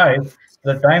 335.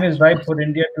 The time is right for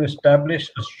India to establish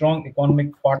a strong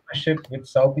economic partnership with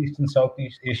Southeast and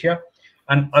Southeast Asia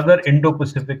and other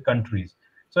Indo-Pacific countries.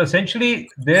 So essentially,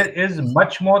 there is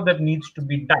much more that needs to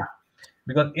be done.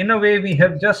 Because in a way, we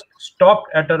have just stopped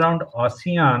at around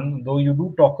ASEAN, though you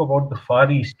do talk about the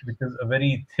Far East, which is a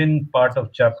very thin part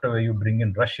of chapter where you bring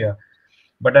in Russia.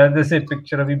 But as they say,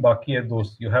 picture abhi baki hai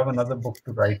dost, you have another book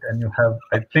to write, and you have,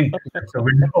 I think, a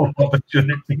window of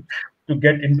opportunity to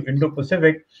get into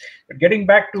Indo-Pacific. But getting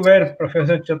back to where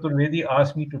Professor Chaturvedi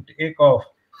asked me to take off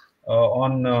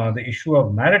on the issue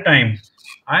of maritime,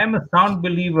 I am a sound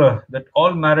believer that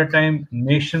all maritime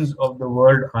nations of the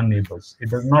world are neighbors. It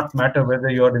does not matter whether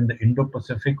you're in the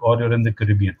Indo-Pacific or you're in the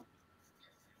Caribbean,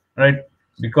 right?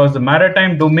 Because the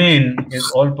maritime domain is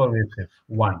all pervasive.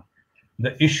 One,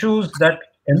 the issues that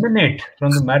emanate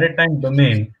from the maritime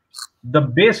domain, the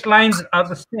baselines are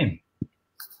the same.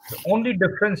 The only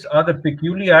difference are the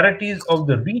peculiarities of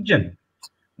the region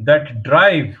that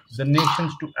drive the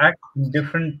nations to act in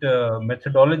different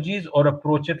methodologies or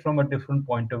approach it from a different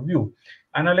point of view.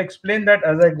 And I'll explain that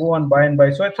as I go on by and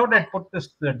by. So I thought I'd put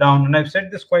this down, and I've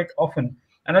said this quite often,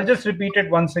 and I'll just repeat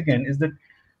it once again, is that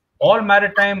all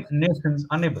maritime nations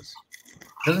are neighbors.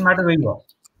 Doesn't matter where you are,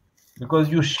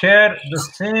 because you share the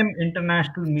same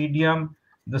international medium,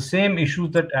 the same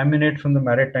issues that emanate from the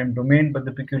maritime domain, but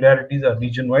the peculiarities are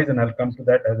region-wise, and I'll come to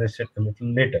that, as I said, a little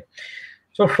later.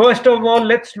 So first of all,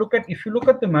 let's look at, if you look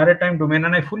at the maritime domain,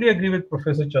 and I fully agree with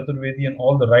Professor Chaturvedi and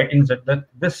all the writings that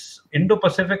this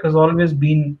Indo-Pacific has always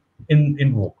been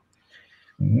in vogue.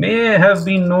 May have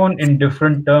been known in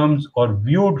different terms or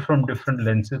viewed from different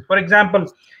lenses. For example,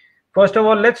 first of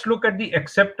all, let's look at the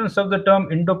acceptance of the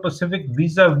term Indo-Pacific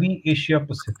vis-a-vis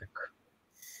Asia-Pacific.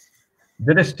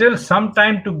 There is still some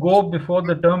time to go before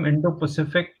the term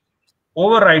Indo-Pacific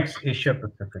overrides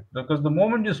Asia-Pacific, because the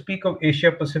moment you speak of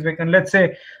Asia-Pacific, and let's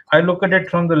say I look at it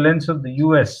from the lens of the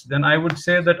US, then I would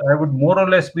say that I would more or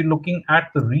less be looking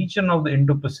at the region of the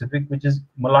Indo-Pacific, which is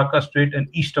Malacca Strait and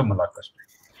east of Malacca Strait.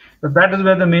 So that is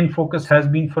where the main focus has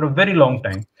been for a very long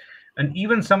time. And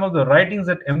even some of the writings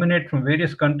that emanate from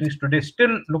various countries today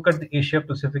still look at the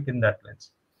Asia-Pacific in that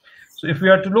lens. So if we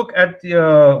are to look at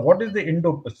what is the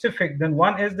Indo-Pacific, then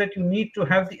one is that you need to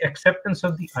have the acceptance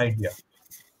of the idea.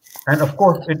 And of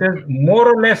course, it is more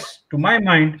or less, to my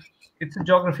mind, it's a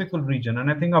geographical region. And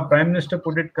I think our Prime Minister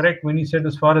put it correct when he said,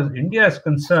 as far as India is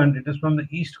concerned, it is from the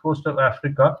east coast of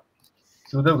Africa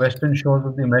to the western shores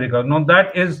of the Americas. Now,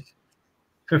 that is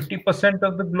 50%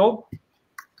 of the globe.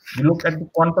 You look at the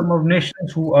quantum of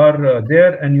nations who are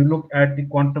there, and you look at the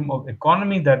quantum of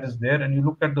economy that is there, and you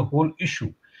look at the whole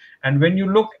issue. And when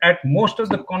you look at most of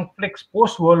the conflicts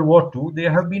post World War II, they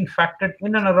have been factored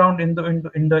in and around in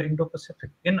the Indo-Pacific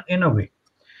in a way.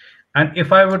 And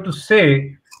if I were to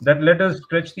say that, let us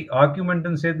stretch the argument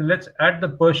and say that let's add the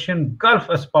Persian Gulf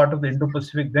as part of the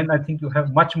Indo-Pacific, then I think you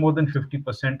have much more than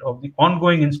 50% of the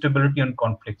ongoing instability and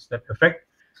conflicts that affect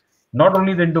not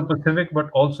only the Indo-Pacific,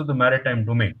 but also the maritime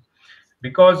domain.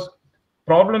 Because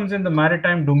problems in the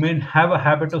maritime domain have a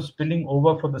habit of spilling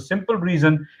over, for the simple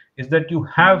reason is that you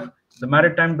have the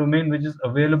maritime domain which is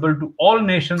available to all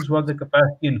nations who have the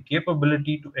capacity and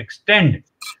capability to extend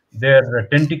their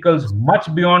tentacles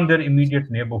much beyond their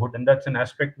immediate neighborhood. And that's an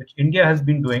aspect which India has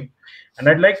been doing. And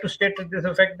I'd like to state to this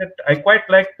effect that I quite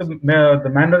like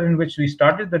the manner in which we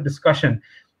started the discussion,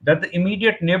 that the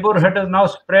immediate neighborhood has now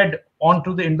spread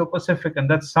onto the Indo-Pacific, and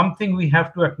that's something we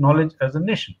have to acknowledge as a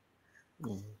nation.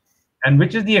 And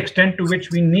which is the extent to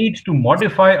which we need to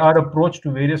modify our approach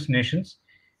to various nations.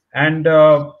 And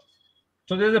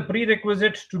so there's a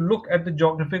prerequisite to look at the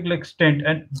geographical extent,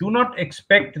 and do not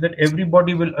expect that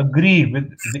everybody will agree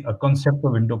with the concept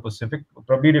of Indo-Pacific.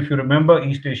 Prabir, if you remember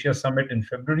East Asia Summit in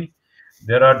February,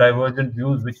 there are divergent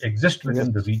views which exist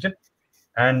within the region.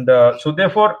 And so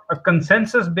therefore, a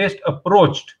consensus-based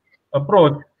approach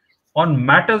on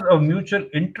matters of mutual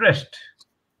interest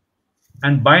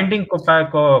and binding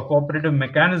cooperative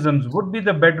mechanisms would be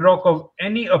the bedrock of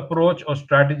any approach or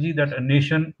strategy that a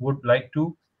nation would like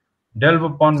to delve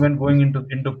upon when going into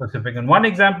Indo-Pacific. And one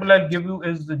example I'll give you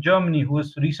is Germany, who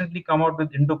has recently come out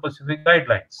with Indo-Pacific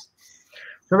guidelines.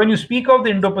 So when you speak of the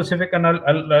Indo-Pacific, and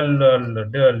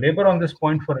I'll labor on this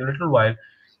point for a little while,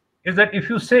 is that if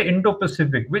you say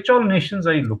Indo-Pacific, which all nations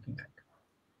are you looking at?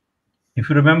 If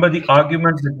you remember the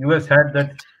argument that US had,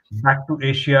 that back to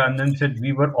Asia, and then said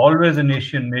we were always an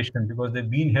Asian nation because they've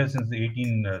been here since the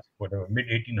mid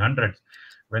 1800s,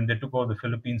 when they took over the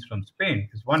Philippines from Spain,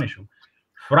 is one issue.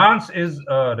 France is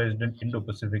a resident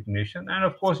Indo-Pacific nation, and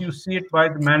of course you see it by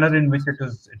the manner in which it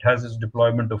has its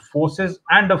deployment of forces,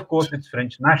 and of course its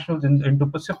French nationals in the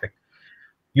Indo-Pacific.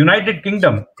 United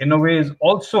Kingdom, in a way, is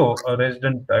also a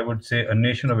resident, I would say, a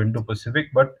nation of Indo-Pacific.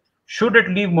 But should it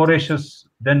leave Mauritius,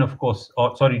 then of course,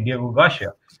 Diego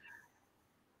Garcia,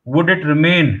 would it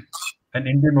remain an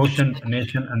Indian Ocean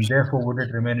nation, and therefore would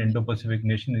it remain Indo-Pacific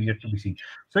nation, is yet to be seen.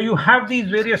 So you have these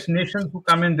various nations who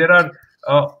come in. There are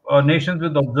nations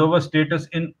with observer status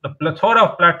in the plethora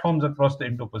of platforms across the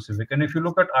Indo-Pacific. And if you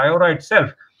look at IORA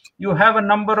itself, you have a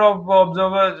number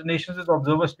of nations with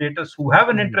observer status who have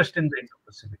an interest in the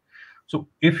Indo-Pacific. So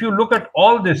if you look at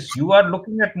all this, you are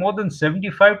looking at more than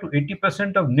 75 to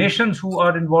 80% of nations who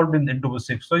are involved in the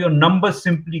Indo-Pacific. So your numbers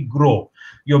simply grow.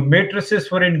 Your matrices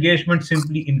for engagement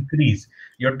simply increase.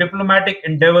 Your diplomatic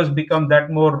endeavors become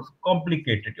that more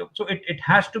complicated. So it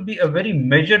has to be a very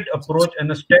measured approach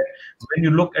and a step when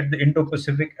you look at the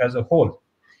Indo-Pacific as a whole.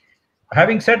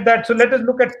 Having said that, so let us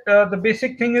look at the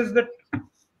basic thing is that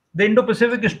the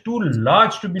Indo-Pacific is too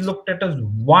large to be looked at as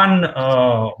one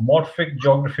morphic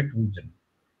geographic region.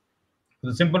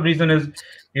 The simple reason is,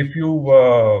 if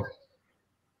you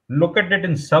look at it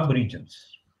in sub-regions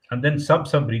and then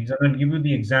sub-regions, I'll give you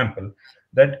the example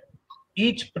that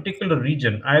each particular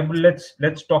region,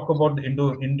 let's talk about the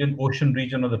Indo-Indian Ocean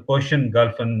region or the Persian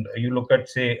Gulf, and you look at,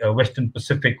 say, Western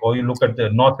Pacific, or you look at the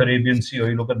North Arabian Sea, or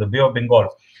you look at the Bay of Bengal.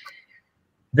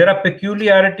 There are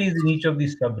peculiarities in each of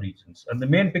these sub-regions. And the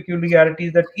main peculiarity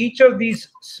is that each of these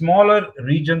smaller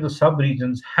regions or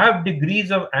sub-regions have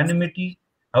degrees of amity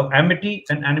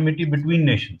and enmity between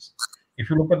nations. If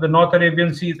you look at the North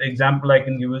Arabian Sea, the example I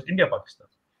can give is India-Pakistan.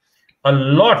 A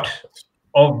lot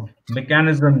of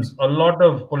mechanisms, a lot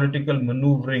of political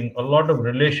maneuvering, a lot of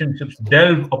relationships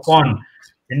delve upon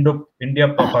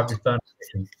India-Pakistan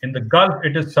relations. In the Gulf,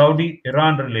 it is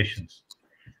Saudi-Iran relations.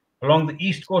 Along the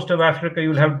east coast of Africa,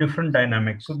 you'll have different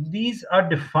dynamics. So these are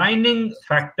defining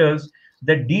factors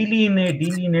that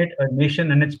delineate a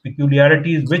nation and its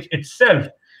peculiarities, which itself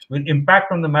will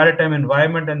impact on the maritime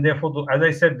environment. And therefore, as I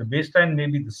said, the baseline may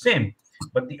be the same,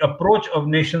 but the approach of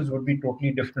nations would be totally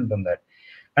different than that.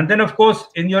 And then, of course,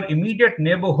 in your immediate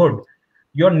neighborhood,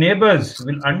 your neighbors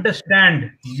will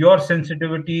understand your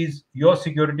sensitivities, your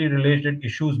security-related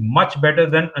issues much better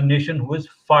than a nation who is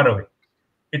far away.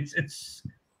 It's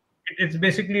It's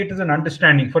basically, it is an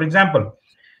understanding. For example,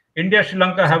 India, Sri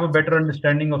Lanka have a better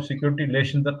understanding of security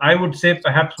relations than I would say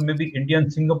perhaps maybe India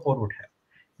and Singapore would have.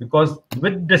 Because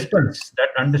with distance, that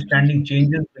understanding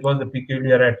changes because the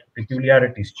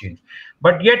peculiarities change.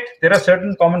 But yet, there are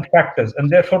certain common factors. And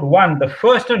therefore, one, the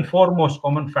first and foremost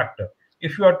common factor,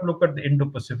 if you are to look at the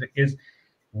Indo-Pacific, is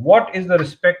what is the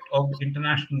respect of the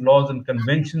international laws and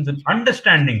conventions and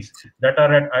understandings that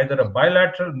are at either a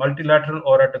bilateral, multilateral,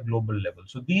 or at a global level.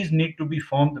 So these need to be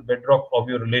formed the bedrock of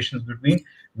your relations between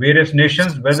various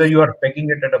nations, whether you are pegging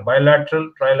it at a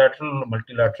bilateral, trilateral, or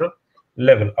multilateral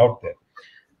level out there.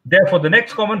 Therefore, the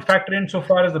next common factor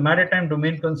insofar as the maritime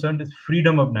domain concerned is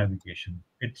freedom of navigation.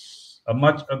 It's a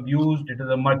much abused, it is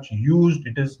a much used,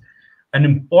 it is an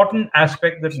important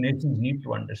aspect that nations need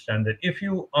to understand, that if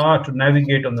you are to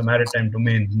navigate on the maritime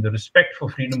domain, the respect for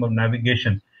freedom of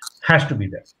navigation has to be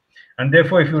there. And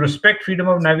therefore, if you respect freedom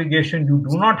of navigation, you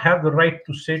do not have the right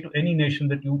to say to any nation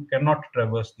that you cannot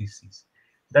traverse these seas.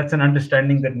 That's an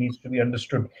understanding that needs to be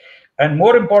understood. And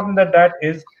more important than that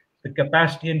is the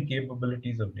capacity and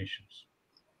capabilities of nations.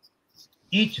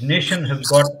 Each nation has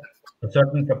got a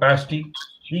certain capacity.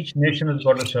 Each nation has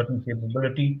got a certain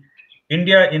capability.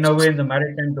 India, in a way, in the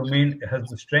maritime domain, has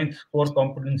the strength. Core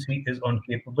competency is on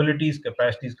capabilities.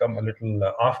 Capacities come a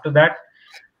little after that.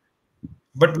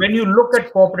 But when you look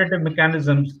at cooperative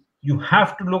mechanisms, you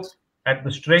have to look at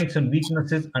the strengths and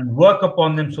weaknesses and work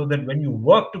upon them so that when you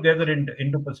work together in the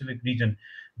Indo-Pacific region,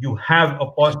 you have a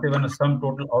positive and a sum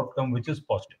total outcome which is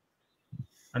positive.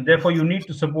 And therefore, you need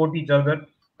to support each other,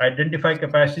 identify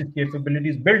capacities,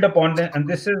 capabilities, build upon them. And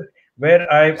this is where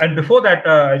and before that,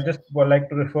 I just would like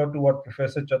to refer to what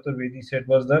Professor Chaturvedi said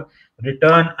was the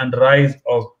return and rise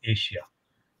of Asia.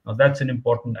 Now, that's an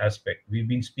important aspect. We've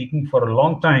been speaking for a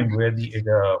long time where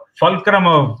the fulcrum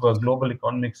of global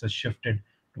economics has shifted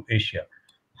to Asia.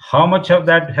 How much of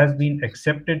that has been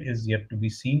accepted is yet to be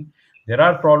seen. There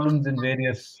are problems in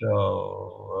various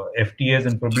FTAs,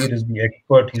 and Prabir is the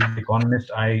expert, he's the economist.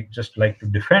 I just like to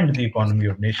defend the economy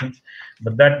of nations,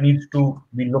 but that needs to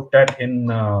be looked at in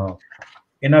a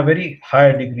very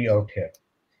higher degree out here.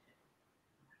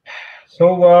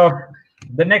 So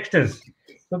the next is,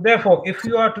 so therefore, if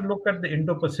you are to look at the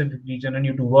Indo-Pacific region and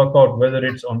you to work out whether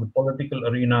it's on the political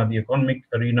arena, the economic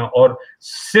arena, or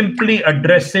simply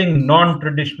addressing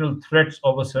non-traditional threats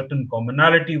of a certain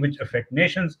commonality which affect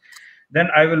nations, then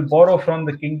I will borrow from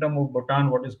the Kingdom of Bhutan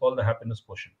what is called the happiness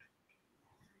quotient.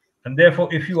 And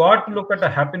therefore, if you are to look at a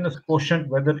happiness quotient,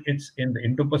 whether it's in the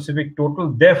Indo-Pacific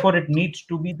total, therefore it needs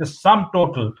to be the sum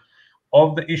total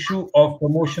of the issue of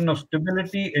promotion of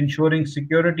stability, ensuring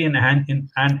security, and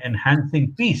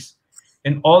enhancing peace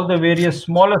in all the various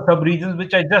smaller sub-regions,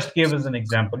 which I just gave as an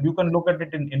example. You can look at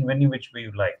it in any which way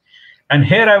you like. And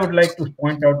here I would like to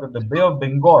point out that the Bay of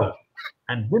Bengal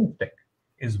and BIMSTEC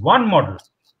is one model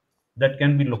that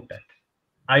can be looked at.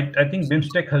 I think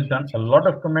BIMSTEC has done a lot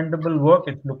of commendable work.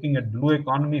 It's looking at blue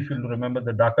economy. If you remember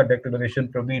the Dhaka Declaration,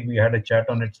 Prabir, we had a chat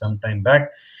on it some time back.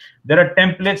 There are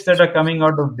templates that are coming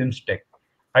out of BIMSTEC.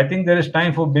 I think there is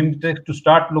time for BIMSTEC to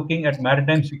start looking at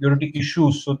maritime security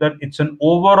issues so that it's an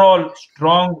overall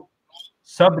strong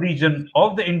sub-region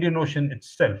of the Indian Ocean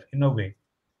itself in a way.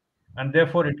 And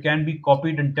therefore, it can be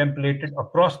copied and templated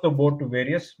across the board to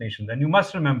various nations. And you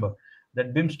must remember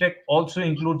that BIMSTEC also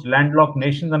includes landlocked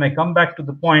nations. And I come back to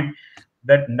the point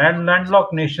that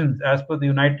landlocked nations, as per the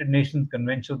United Nations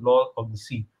Convention Law of the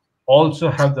Sea,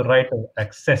 also have the right of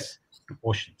access to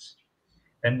oceans.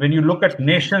 And when you look at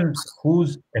nations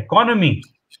whose economy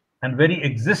and very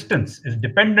existence is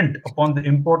dependent upon the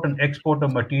import and export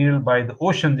of material by the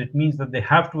oceans, it means that they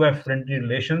have to have friendly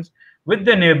relations with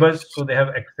their neighbors so they have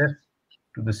access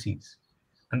to the seas.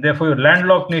 And therefore, your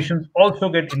landlocked nations also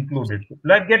get included.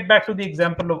 Let's get back to the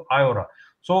example of IORA.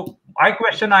 So my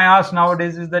question I ask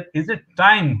nowadays is that, is it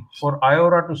time for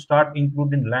IORA to start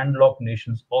including landlocked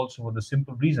nations also, for the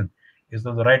simple reason is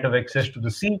that the right of access to the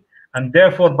sea, and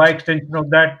therefore by extension of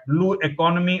that, blue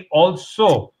economy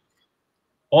also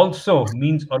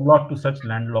means a lot to such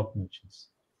landlocked nations.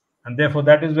 And therefore,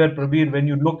 that is where, Prabir, when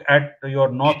you look at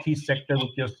your northeast sector,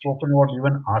 which you have spoken about,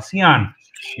 even ASEAN,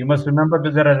 you must remember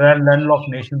that there are landlocked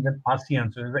nations in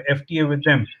ASEAN. So, there's an FTA with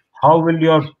them. How will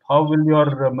your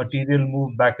material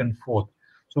move back and forth?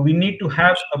 So, we need to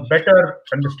have a better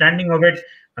understanding of it,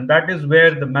 and that is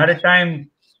where the maritime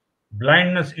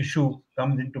blindness issue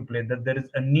comes into play. That there is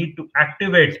a need to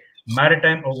activate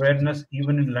maritime awareness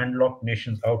even in landlocked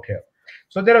nations out here.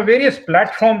 So, there are various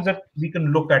platforms that we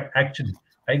can look at actually.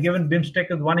 I given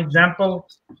BIMSTEC as one example.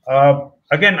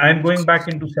 Again, I'm going back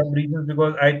into sub-regions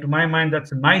because to my mind,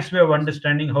 that's a nice way of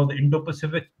understanding how the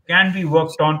Indo-Pacific can be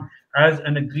worked on as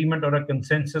an agreement or a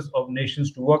consensus of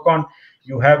nations to work on.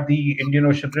 You have the Indian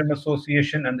Ocean Rim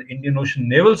Association and the Indian Ocean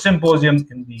Naval Symposium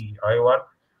in the IOR.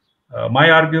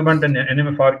 My argument and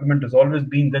NMF argument has always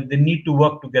been that they need to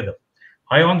work together.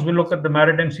 IONS will look at the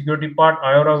maritime security part,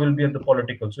 IORA will be at the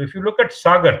political. So if you look at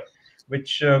SAGAR,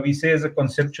 which we say is a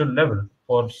conceptual level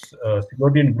for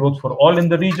security and growth for all in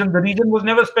the region was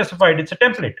never specified. It's a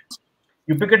template.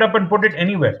 You pick it up and put it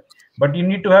anywhere, but you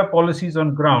need to have policies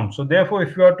on ground. So therefore,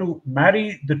 if you are to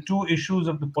marry the two issues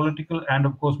of the political and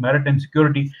of course maritime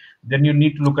security, then you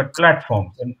need to look at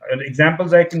platforms. And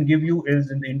examples I can give you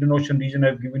is in the Indian Ocean region,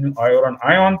 I've given you IORA and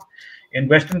IONS. In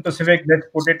Western Pacific, let's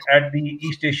put it at the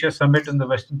East Asia Summit and the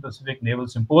Western Pacific Naval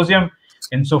Symposium.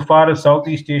 Insofar as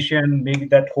Southeast Asia and maybe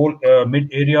that whole mid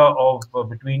area of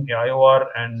between IOR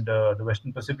and the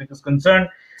Western Pacific is concerned,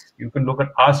 you can look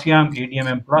at ASEAN,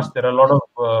 ADMM Plus. There are a lot of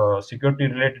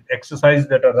security-related exercises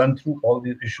that are run through all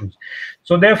these issues.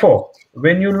 So therefore,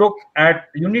 when you look at,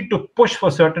 you need to push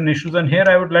for certain issues. And here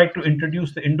I would like to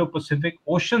introduce the Indo-Pacific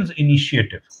Oceans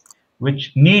Initiative,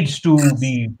 which needs to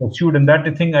be pursued. And that,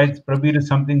 I think, Prabir, is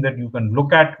something that you can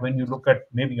look at when you look at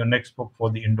maybe your next book for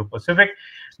the Indo-Pacific.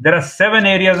 There are 7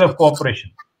 areas of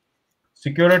cooperation: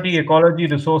 security, ecology,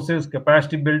 resources,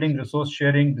 capacity building, resource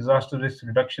sharing, disaster risk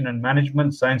reduction and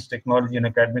management, science, technology, and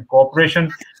academic cooperation,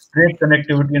 trade,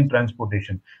 connectivity, and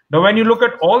transportation. Now, when you look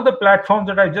at all the platforms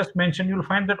that I just mentioned, you'll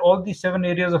find that all these 7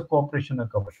 areas of cooperation are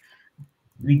covered.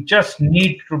 We just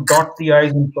need to dot the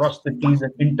I's and cross the T's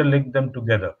and interlink them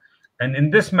together. And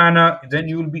in this manner, then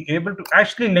you will be able to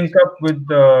actually link up with,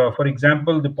 for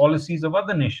example, the policies of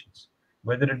other nations,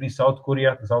 whether it be South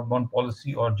Korea, the southbound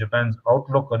policy, or Japan's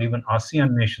outlook, or even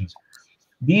ASEAN nations.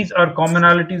 These are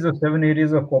commonalities of 7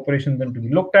 areas of cooperation then to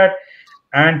be looked at.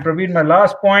 And Praveen, my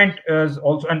last point is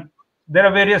also, and there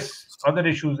are various other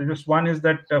issues. Just one is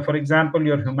that, for example,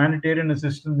 your humanitarian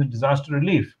assistance and disaster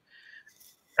relief.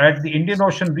 At the Indian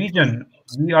Ocean region,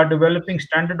 we are developing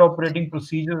standard operating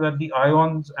procedures at the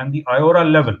IONS and the IORA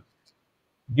level.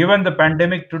 Given the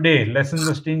pandemic today, lessons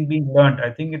are still being learned. I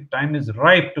think time is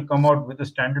ripe to come out with a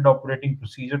standard operating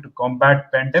procedure to combat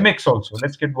pandemics also.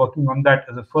 Let's get working on that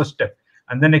as a first step,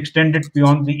 and then extend it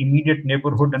beyond the immediate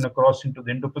neighborhood and across into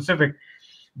the Indo-Pacific.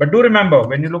 But do remember,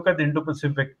 when you look at the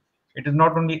Indo-Pacific, it is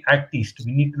not only Act East.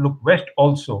 We need to look west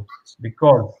also,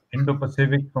 because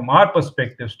Indo-Pacific, from our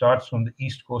perspective, starts from the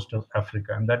east coast of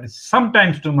Africa. And that is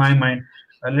sometimes, to my mind,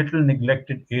 a little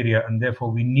neglected area. And therefore,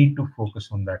 we need to focus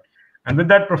on that. And with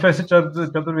that, Professor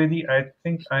Chaturvedi, I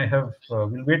think I have,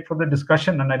 we'll wait for the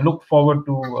discussion, and I look forward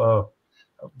to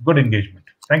good engagement.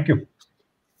 Thank you.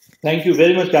 Thank you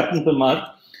very much, Captain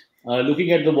Parmar.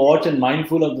 Looking at the watch and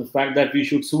mindful of the fact that we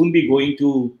should soon be going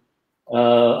to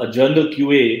a journal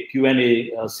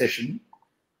Q&A session.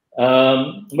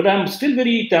 But I'm still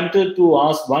very tempted to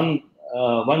ask one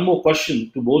more question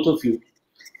to both of you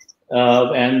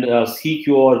and seek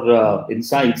your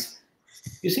insights.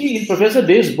 You see, in Professor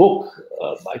Dey's book,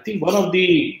 I think one of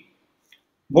the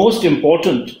most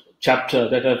important chapter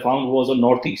that I found was on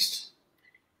Northeast.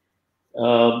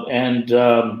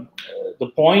 The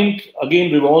point,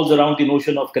 again, revolves around the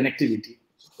notion of connectivity.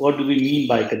 What do we mean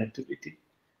by connectivity?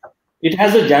 It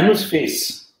has a Janus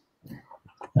face.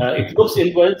 It looks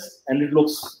inwards and it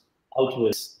looks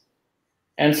outwards.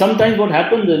 And sometimes what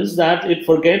happens is that it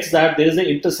forgets that there is an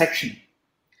intersection,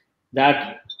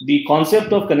 that the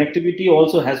concept of connectivity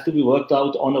also has to be worked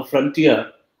out on a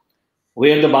frontier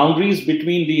where the boundaries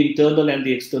between the internal and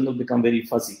the external become very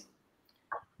fuzzy.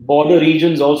 Border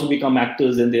regions also become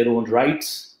actors in their own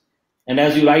rights. And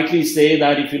as you rightly say,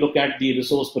 that if you look at the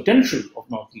resource potential of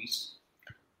Northeast,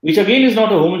 which again is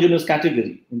not a homogeneous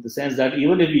category, in the sense that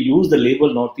even if we use the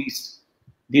label Northeast,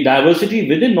 the diversity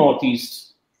within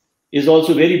Northeast is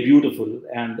also very beautiful,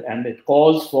 and it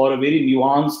calls for a very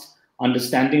nuanced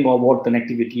understanding of what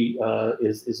connectivity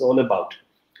is all about.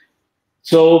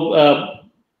 So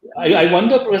I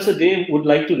wonder, Professor Dey would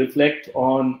like to reflect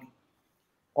on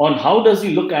how does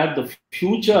he look at the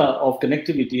future of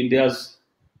connectivity, India's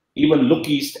even Look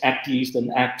East, Act East,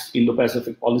 and Act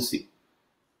Indo-Pacific policy.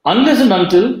 Unless and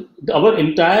until our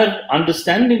entire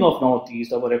understanding of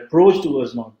Northeast, our approach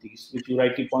towards Northeast, which you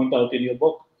rightly point out in your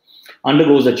book,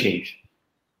 undergoes a change.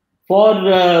 For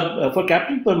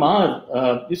Captain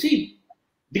Parmar, you see,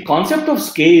 the concept of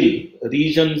scale,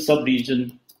 region,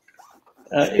 sub-region,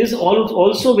 is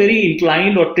also very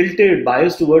inclined or tilted,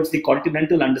 biased towards the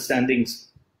continental understandings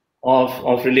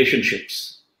of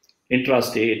relationships,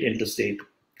 intrastate, interstate.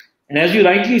 And as you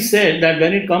rightly said, that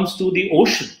when it comes to the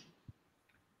ocean,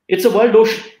 It's a world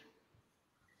ocean.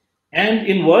 And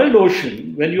in world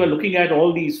ocean, when you are looking at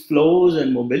all these flows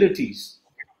and mobilities,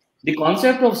 the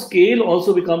concept of scale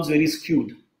also becomes very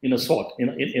skewed in a sort,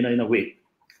 in a way.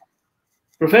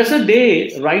 Professor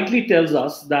Day rightly tells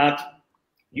us that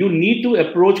you need to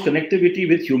approach connectivity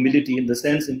with humility, in the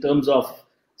sense, in terms of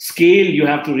scale, you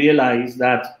have to realize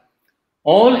that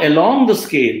all along the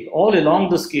scale,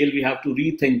 we have to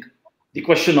rethink the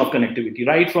question of connectivity,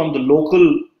 right from the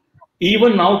local,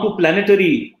 even now to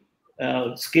planetary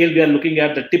scale. We are looking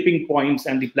at the tipping points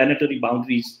and the planetary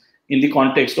boundaries in the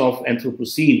context of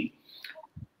Anthropocene.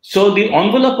 So the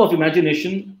envelope of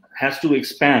imagination has to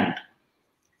expand.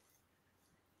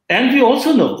 And we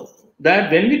also know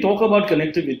that when we talk about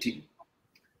connectivity,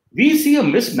 we see a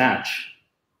mismatch.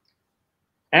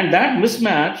 And that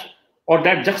mismatch, or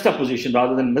that juxtaposition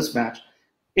rather than mismatch,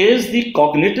 is the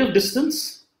cognitive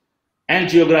distance and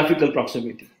geographical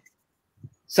proximity.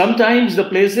 Sometimes the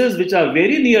places which are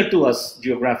very near to us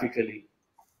geographically,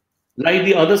 like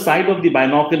the other side of the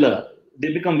binocular,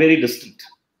 they become very distant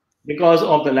because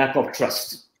of the lack of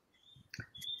trust.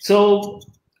 So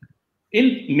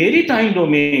in maritime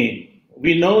domain,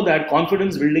 we know that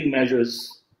confidence building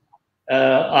measures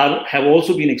have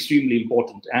also been extremely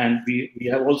important. And we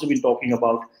have also been talking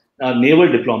about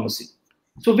naval diplomacy.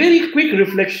 So very quick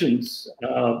reflections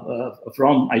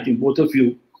from, I think, both of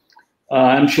you,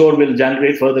 I'm sure will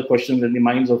generate further questions in the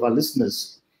minds of our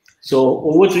listeners. So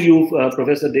over to you,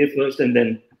 Professor Day first, and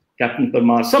then Captain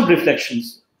Parmar, some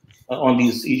reflections on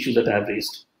these issues that I have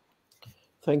raised.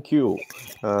 Thank you.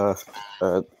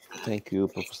 Thank you,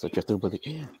 Professor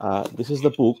Chaturvedi. This is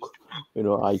the book,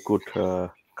 I could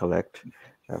collect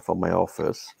from my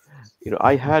office.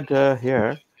 I had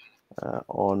here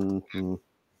on,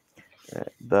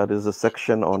 there is a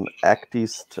section on Act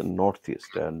East and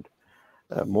Northeast, and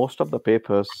most of the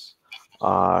papers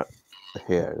are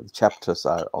here. The chapters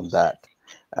are on that,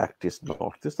 Act East,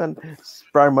 Northeast, and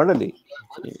primarily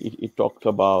it talks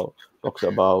about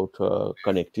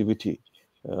connectivity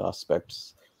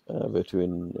aspects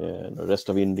between the rest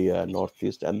of India,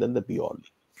 Northeast, and then the beyond.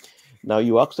 Now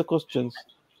you ask the questions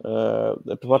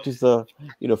that what is the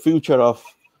future of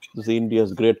this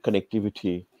India's great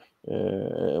connectivity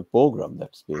program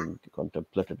that's being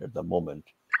contemplated at the moment.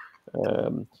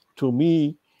 To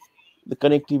me, the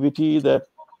connectivity that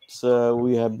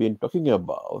we have been talking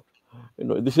about,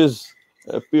 this is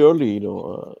purely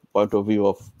point of view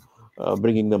of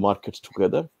bringing the markets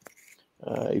together.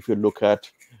 If you look at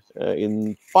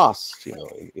in past,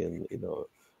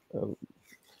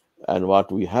 and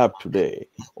what we have today,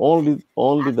 only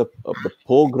the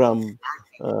program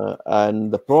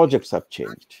and the projects have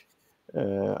changed.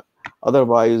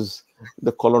 Otherwise,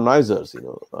 the colonizers,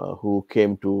 who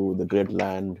came to the great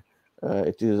land,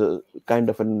 it is a kind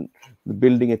of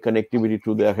building a connectivity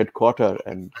to their headquarters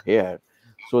and here,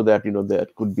 so that there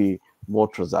could be more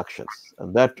transactions.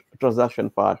 And that transaction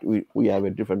part, we have a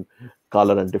different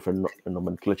color and different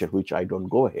nomenclature, which I don't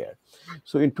go here.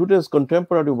 So in today's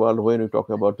contemporary world, when we talk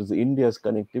about the India's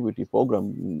connectivity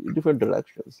program in different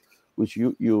directions, which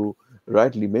you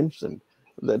rightly mentioned,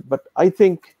 but I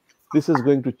think this is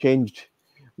going to change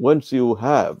once you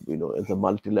have, as a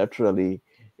multilaterally,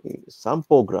 some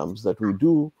programs that we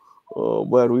do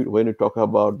when we talk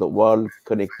about the world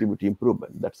connectivity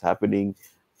improvement that's happening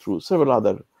through several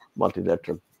other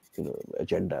multilateral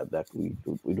agenda that we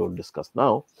don't discuss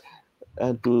now.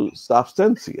 And to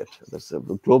substantiate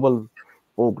the global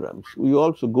programs, we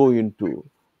also go into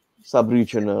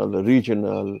sub-regional,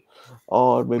 regional,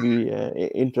 or maybe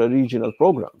intra-regional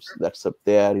programs that's up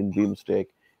there in BIMSTEC,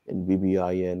 in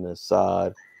BBIN,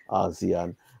 SAR,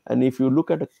 ASEAN. And if you look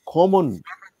at a common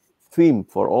theme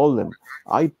for all them,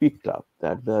 I picked up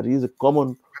that there is a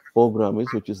common program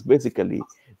which is basically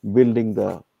building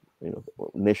the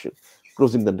nation,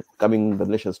 coming the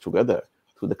nations together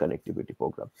through the connectivity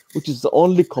program, which is the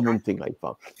only common thing I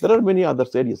found. There are many other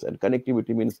areas, and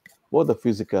connectivity means both the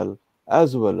physical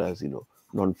as well as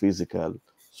non-physical,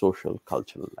 social,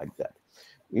 cultural, like that.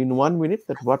 In 1 minute,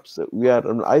 that what's we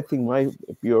are, I think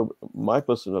my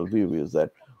personal view is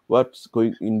that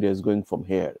India is going from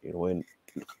here, when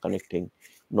connecting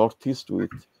Northeast with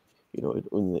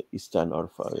in the eastern or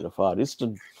far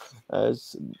eastern,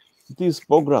 as these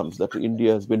programs that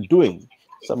India has been doing,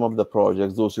 some of the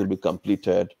projects, those will be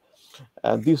completed,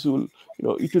 and this will,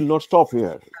 it will not stop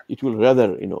here. It will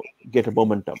rather, get a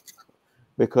momentum,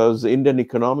 because the Indian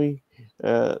economy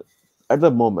at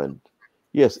the moment,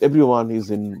 yes, everyone is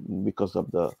in, because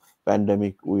of the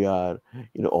pandemic, we are,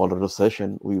 all a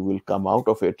recession. We will come out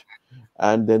of it,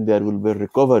 and then there will be a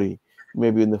recovery.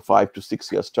 Maybe in the 5 to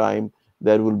 6 years time,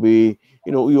 there will be,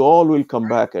 we all will come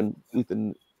back and with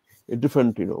a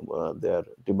different, their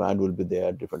demand will be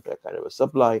there, different kind of a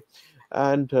supply,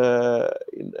 and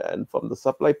from the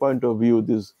supply point of view,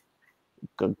 these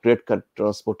great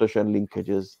transportation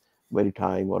linkages,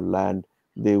 maritime or land,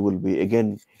 they will be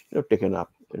again taken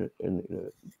up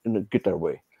in a greater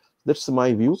way. That's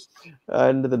my view,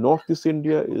 and the Northeast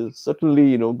India is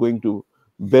certainly going to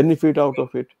benefit out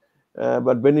of it,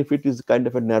 but benefit is kind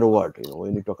of a narrow word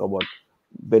when you talk about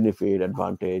benefit,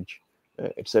 advantage,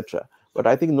 etc. But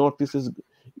I think Northeast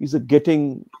is a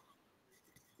getting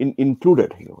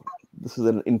included. This is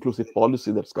an inclusive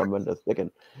policy that's government has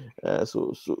taken.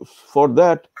 So for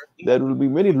that, there will be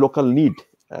many local need,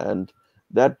 and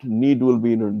that need will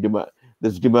be demand.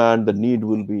 This demand, the need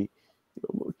will be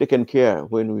taken care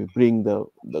when we bring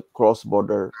the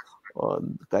cross-border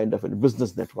kind of a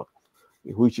business network,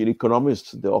 which in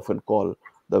economists they often call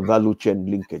the value chain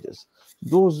linkages.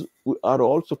 Those are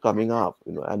also coming up,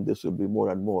 and this will be more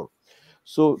and more.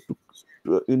 So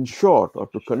in short, or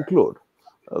to conclude,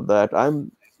 that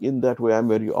I'm in that way, I'm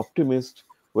very optimist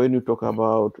when you talk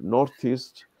about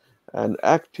Northeast and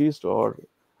Act East, or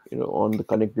on the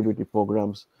connectivity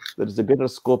programs. There is a greater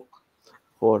scope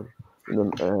for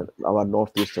our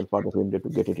northeastern part of India to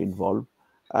get it involved,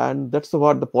 and that's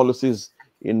what the policies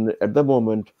at the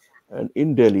moment and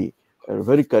in Delhi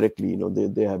very correctly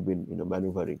they have been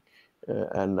maneuvering,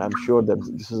 and I'm sure that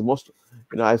this is most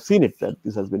I've seen it that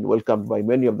this has been welcomed by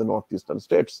many of the northeastern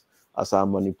states,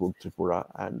 Assam, Manipur, Tripura,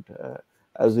 and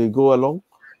as we go along,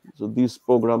 so these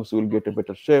programs will get a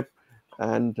better shape,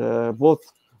 and both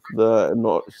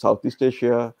the Southeast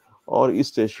Asia or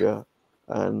East Asia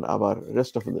and our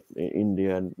rest of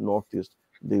India and Northeast,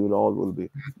 they will be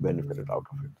benefited out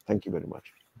of it. Thank you very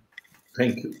much.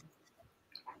 Thank you.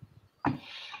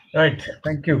 Right,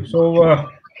 thank you. So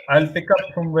I'll pick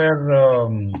up from where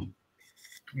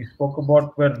we spoke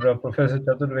about where Professor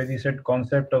Chaturvedi said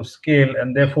concept of scale,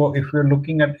 and therefore if we're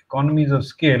looking at economies of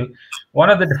scale, one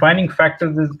of the defining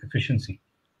factors is efficiency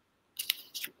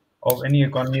of any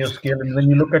economy of scale. And when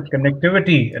you look at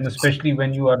connectivity, and especially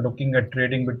when you are looking at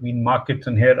trading between markets,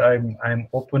 and here I'm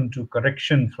open to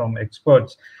correction from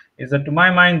experts, is that to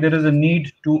my mind there is a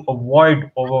need to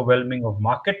avoid overwhelming of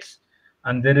markets,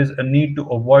 and there is a need to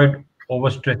avoid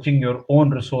overstretching your own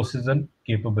resources and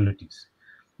capabilities.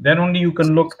 Then only you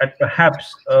can look at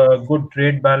perhaps a good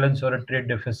trade balance or a trade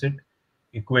deficit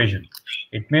equation.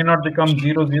 It may not become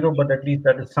 0-0, but at least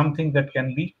that is something that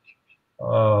can be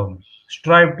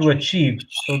strive to achieve,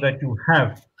 so that you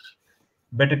have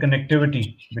better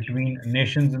connectivity between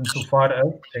nations insofar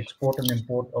as export and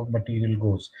import of material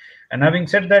goes. And having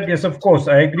said that, yes, of course,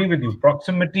 I agree with you.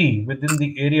 Proximity within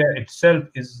the area itself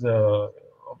is of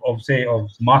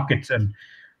markets. And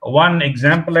one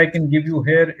example I can give you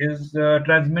here is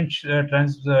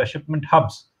transshipment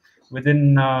hubs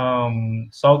within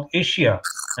South Asia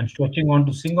and stretching on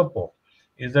to Singapore.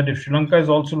 Is that if Sri Lanka is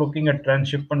also looking at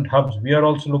transshipment hubs, we are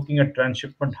also looking at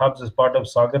transshipment hubs as part of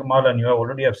Sagarmala, and you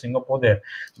already have Singapore there.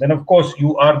 Then, of course,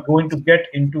 you are going to get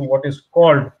into what is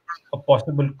called a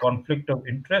possible conflict of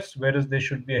interest, whereas there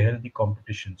should be a healthy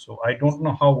competition. So I don't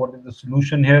know what is the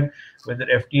solution here, whether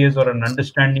FTAs or an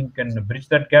understanding can bridge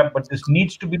that gap, but this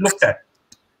needs to be looked at,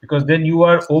 because then you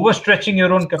are overstretching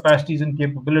your own capacities and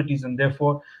capabilities, and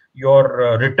therefore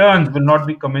your returns will not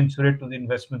be commensurate to the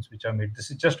investments which are made.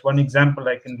 This is just one example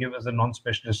I can give as a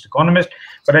non-specialist economist,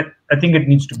 but I think it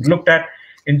needs to be looked at.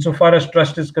 Insofar as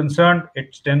trust is concerned,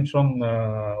 it stems from,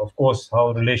 of course,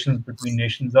 how relations between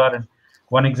nations are. And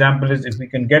one example is if we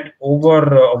can get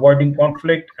over avoiding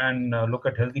conflict and look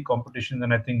at healthy competition,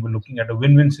 then I think we're looking at a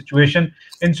win-win situation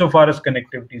insofar as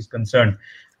connectivity is concerned.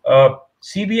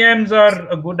 CBMs are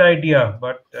a good idea,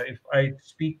 but if I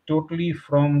speak totally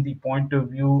from the point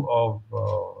of view of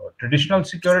traditional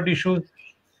security issues,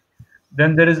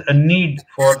 then there is a need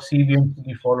for CBMs to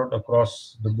be followed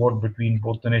across the board between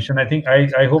both the nation.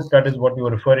 I hope that is what you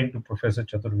were referring to, Professor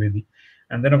Chaturvedi.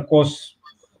 And then, of course,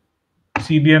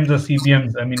 CBMs are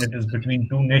CBMs. I mean, it is between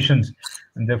two nations,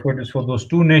 and therefore it is for those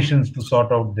two nations to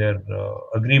sort out their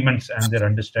agreements and their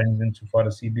understanding insofar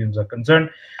as CBMs are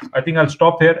concerned. I think I'll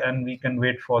stop here and we can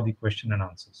wait for the question and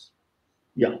answers.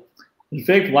 Yeah. In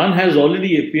fact, one has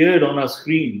already appeared on our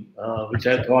screen, which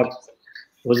I thought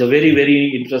was a very,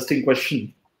 very interesting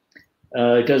question.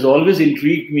 It has always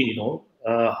intrigued me,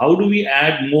 how do we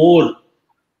add more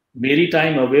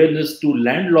maritime awareness to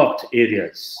landlocked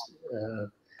areas?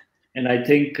 And I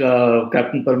think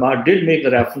Captain Parmar did make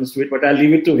a reference to it, but I'll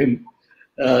leave it to him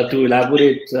to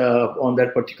elaborate on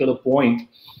that particular point,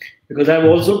 because I've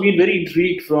also been very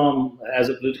intrigued as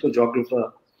a political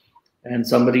geographer and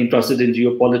somebody interested in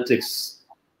geopolitics,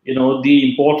 the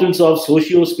importance of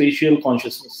socio-spatial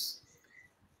consciousness.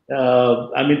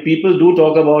 I mean, people do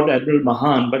talk about Admiral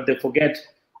Mahan, but they forget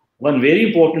one very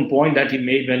important point that he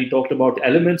made when he talked about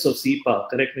elements of SEPA.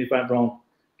 Correct me if I'm wrong,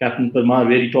 Captain Parmar,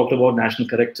 where he talked about national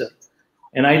character.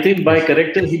 And I think by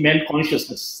character, he meant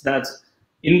consciousness, that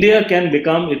India can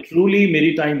become a truly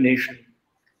maritime nation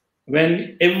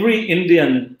when every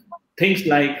Indian thinks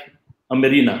like a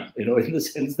marina, you know, in the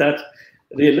sense that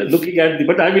they're looking at the,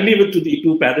 but I will leave it to the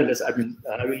two panelists. I mean,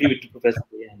 I will leave it to Professor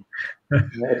Dayan.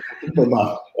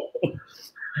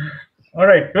 All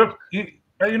right. Well,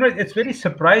 you know, it's very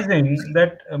surprising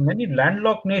that many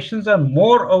landlocked nations are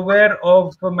more aware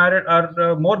of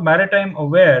more maritime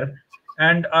aware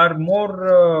and are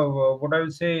more, what I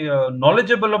would say,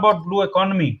 knowledgeable about blue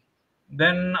economy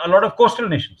than a lot of coastal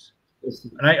nations.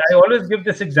 And I always give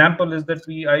this example is that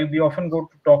we often go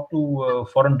to talk to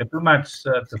foreign diplomats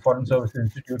at the Foreign Service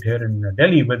Institute here in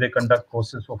Delhi, where they conduct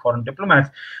courses for foreign diplomats.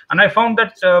 And I found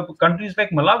that countries like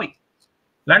Malawi,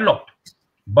 landlocked,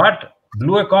 but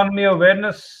blue economy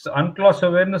awareness, UNCLOS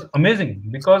awareness, amazing,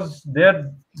 because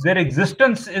their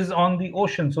existence is on the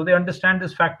ocean, so they understand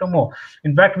this factor more.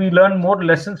 In fact, we learn more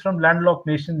lessons from landlocked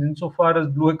nations insofar as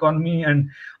blue economy and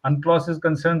UNCLOS is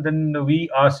concerned than we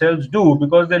ourselves do,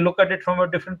 because they look at it from a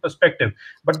different perspective.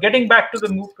 But getting back to the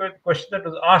question that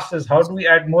was asked is, how do we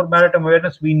add more maritime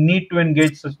awareness? We need to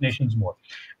engage such nations more.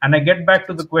 And I get back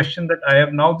to the question that I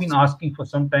have now been asking for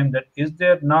some time, that is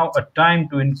there now a time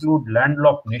to include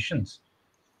landlocked nations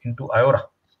into IORA?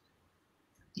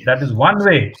 That is one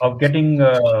way of getting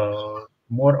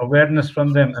more awareness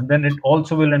from them, and then it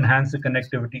also will enhance the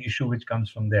connectivity issue which comes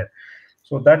from there.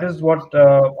 So that is what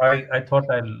I thought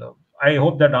I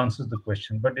hope that answers the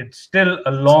question, but it's still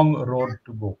a long road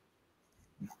to go.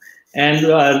 And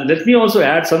let me also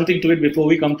add something to it before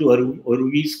we come to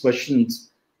Arumi's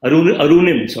questions.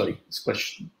 Arunim's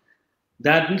question.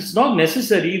 That it's not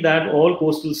necessary that all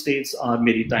coastal states are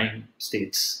maritime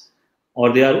states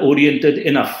or they are oriented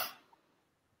enough.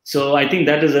 So I think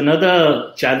that is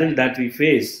another challenge that we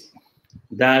face,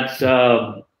 that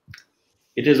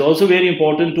it is also very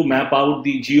important to map out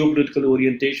the geopolitical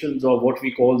orientations of what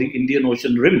we call the Indian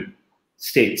Ocean Rim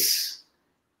states.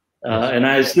 And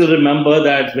I still remember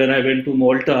that when I went to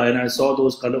Malta and I saw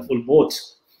those colorful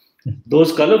boats,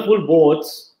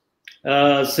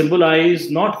 symbolize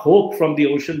not hope from the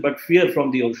ocean, but fear from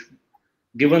the ocean,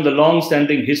 given the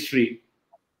long-standing history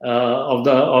of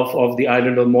the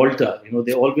island of Malta. You know,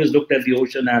 they always looked at the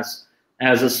ocean as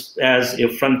a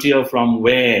frontier from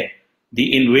where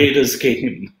the invaders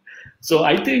came. So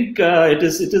I think it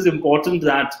is important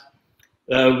that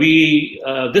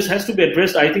this has to be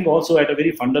addressed, I think, also at a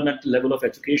very fundamental level of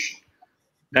education.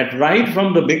 That right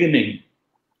from the beginning,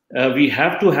 we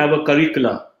have to have a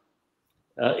curricula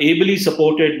ably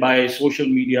supported by social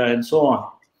media and so on,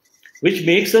 which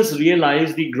makes us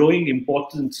realize the growing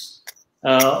importance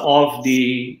of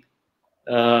the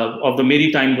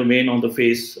maritime domain on the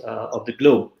face of the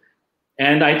globe.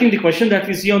 And I think the question that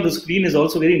we see on the screen is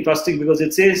also very interesting, because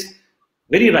it says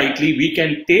very rightly, we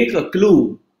can take a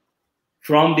clue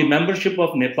from the membership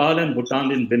of Nepal and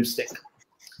Bhutan in BIMSTEC.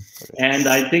 And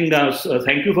I think,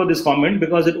 thank you for this comment,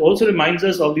 because it also reminds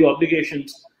us of the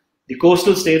obligations the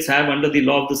coastal states have under the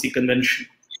Law of the Sea Convention.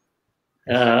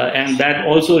 And that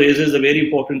also raises a very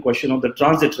important question of the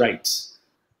transit rights.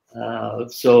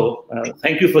 So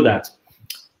thank you for that.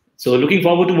 So looking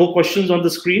forward to more questions on the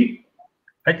screen.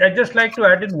 I'd just like to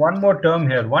add in one more term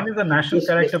here. One is the national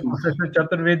character, Professor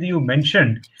Chaturvedi, you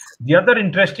mentioned. The other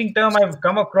interesting term I've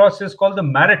come across is called the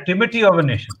maritimity of a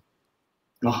nation.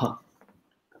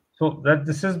 So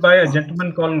this is by a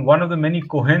gentleman called, one of the many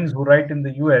Cohens who write in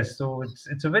the US. So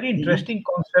it's a very interesting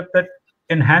concept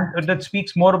that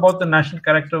speaks more about the national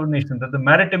character of a nation, that the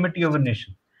maritimity of a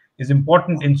nation is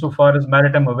important insofar as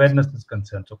maritime awareness is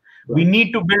concerned. So we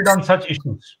need to build on such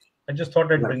issues. I just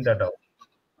thought I'd bring that up.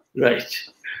 Right,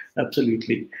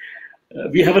 absolutely.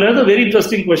 We have another very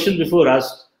interesting question before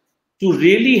us. To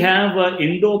really have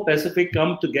Indo-Pacific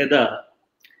come together,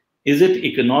 is it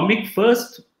economic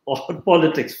first or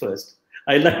politics first?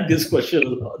 I like this question a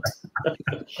lot.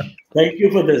 Thank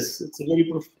you for this. It's a very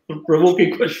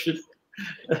provoking question.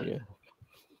 Yeah.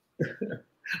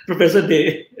 Professor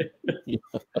Day.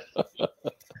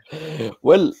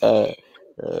 Well,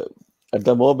 at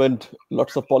the moment,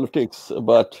 lots of politics,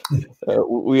 but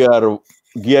we are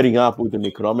gearing up with an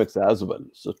economics as well.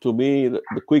 So to me,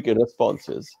 the quick response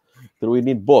is that we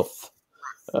need both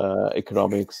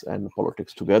economics and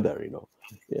politics together. You know,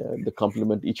 they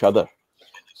complement each other.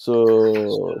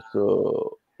 So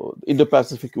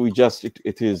Indo-Pacific,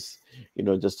 it is, you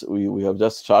know, we have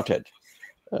just started.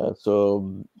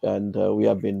 We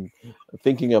have been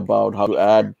thinking about how to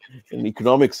add in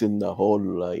economics in the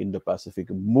whole Indo-Pacific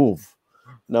move.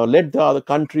 Now, let the other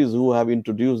countries who have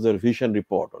introduced their vision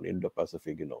report on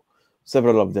Indo-Pacific,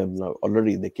 several of them now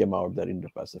already they came out their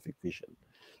Indo-Pacific vision.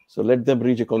 So let them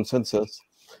reach a consensus,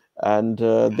 and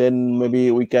then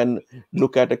maybe we can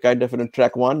look at a kind of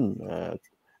track one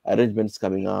arrangements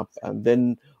coming up, and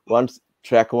then once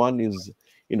track one is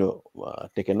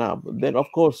taken up, then of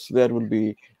course there will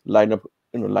be line up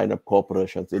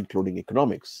cooperations, including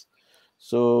economics.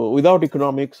 So without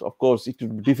economics, of course, it will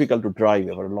be difficult to drive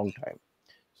over a long time.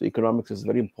 So economics is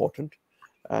very important,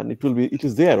 and it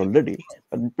is there already,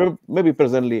 but maybe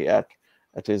presently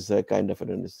it is a kind of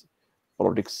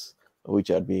politics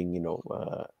which are being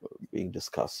being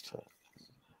discussed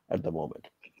at the moment.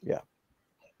 Yeah.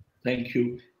 Thank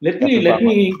you. Let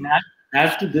me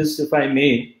add to this, if I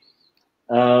may.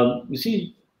 You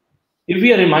see, if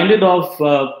we are reminded of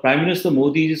Prime Minister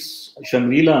Modi's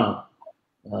Shangri-La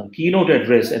keynote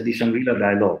address at the Shangri-La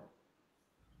Dialogue,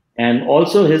 and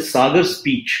also his Sagar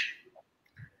speech,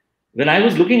 when I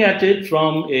was looking at it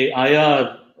from a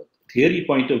IR theory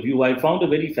point of view, I found a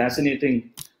very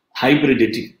fascinating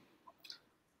hybridity.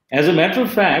 As a matter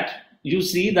of fact, you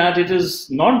see that it is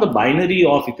not the binary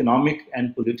of economic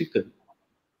and political.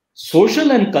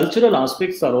 Social and cultural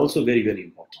aspects are also very, very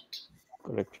important.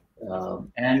 Correct.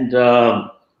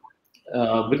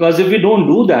 Because if we don't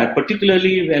do that,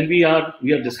 particularly when we are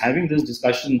just having this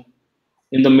discussion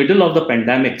in the middle of the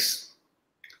pandemics,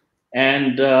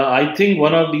 and I think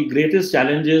one of the greatest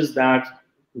challenges that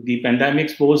the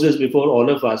pandemic poses before all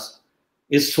of us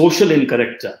is social in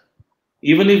character.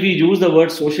 Even if we use the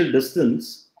word social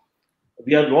distance,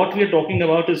 what we are talking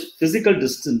about is physical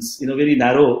distance in a very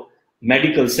narrow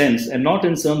medical sense, and not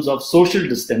in terms of social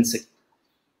distancing.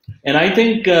 And I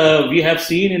think we have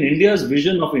seen in India's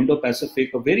vision of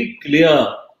Indo-Pacific a very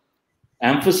clear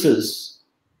emphasis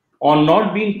on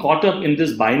not being caught up in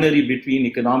this binary between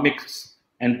economics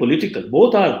and political.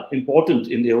 Both are important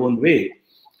in their own way.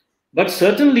 But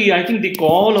certainly, I think the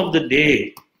call of the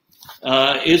day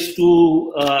is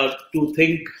to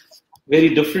think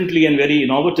very differently and very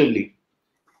innovatively.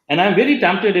 And I'm very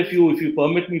tempted, if you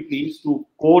permit me, please, to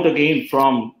quote again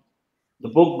from the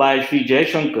book by Sri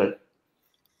Jaishankar,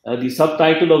 the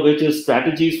subtitle of which is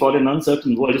Strategies for an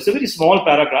Uncertain World. It's a very small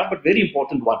paragraph, but very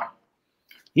important one.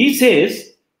 He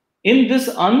says, in this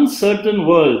uncertain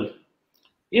world,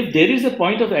 if there is a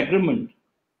point of agreement,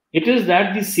 it is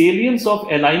that the salience of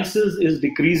alliances is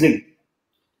decreasing.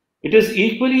 It is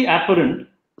equally apparent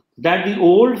that the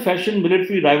old-fashioned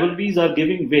military rivalries are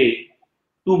giving way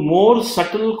to more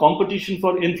subtle competition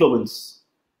for influence.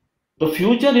 The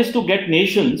future is to get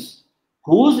nations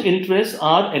whose interests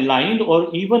are aligned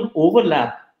or even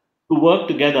overlap to work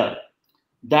together.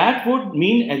 That would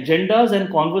mean agendas and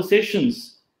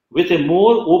conversations with a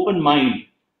more open mind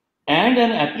and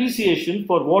an appreciation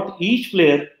for what each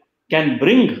player can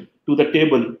bring to the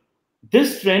table.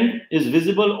 This trend is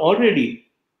visible already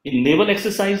in naval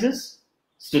exercises,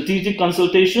 strategic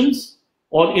consultations,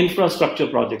 or infrastructure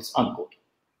projects, unquote.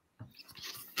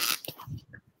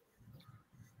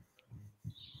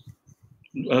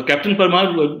 Captain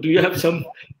Parmar, do you have some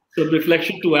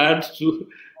reflection to add to?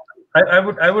 I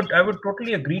would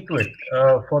totally agree to it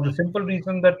for the simple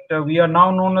reason that we are now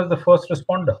known as the first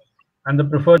responder and the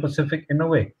preferred Pacific in a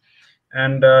way.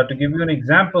 And to give you an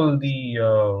example, the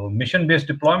mission-based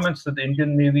deployments that the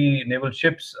Indian Navy naval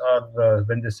ships are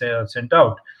when they are sent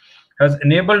out has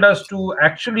enabled us to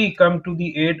actually come to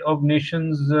the aid of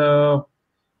nations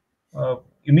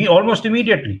almost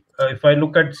immediately. If I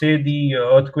look at, say, the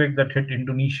earthquake that hit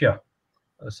Indonesia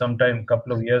sometime a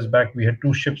couple of years back, we had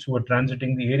two ships who were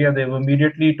transiting the area. They were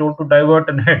immediately told to divert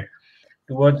and head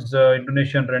towards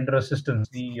Indonesia and render assistance.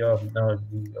 The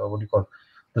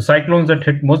cyclones that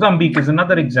hit Mozambique is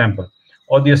another example,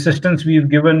 or the assistance we've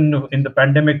given in the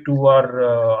pandemic to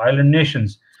our island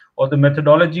nations, or the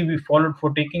methodology we followed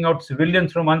for taking out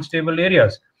civilians from unstable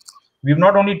areas. We've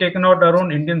not only taken out our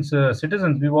own Indian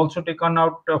citizens, we've also taken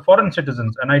out foreign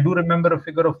citizens. And I do remember a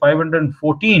figure of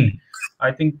 514,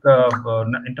 I think,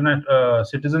 internet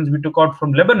citizens we took out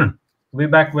from Lebanon, way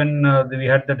back when we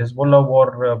had that Hezbollah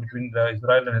war between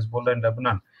Israel and Hezbollah in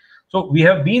Lebanon. So we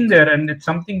have been there, and it's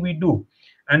something we do.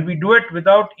 And we do it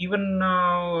without even,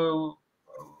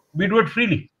 we do it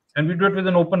freely. And we do it with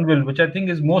an open will, which I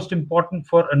think is most important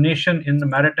for a nation in the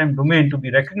maritime domain to be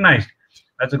recognized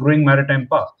as a growing maritime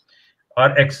power.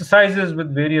 Our exercises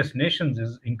with various nations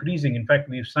is increasing. In fact,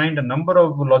 we've signed a number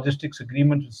of logistics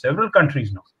agreements with several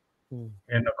countries now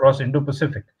and across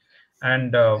Indo-Pacific.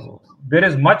 And there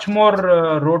is much more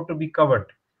road to be covered.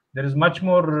 There is much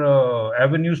more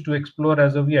avenues to explore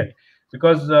as of yet.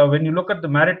 Because when you look at the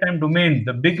maritime domain,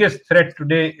 the biggest threat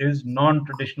today is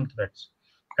non-traditional threats.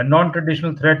 And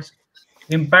non-traditional threats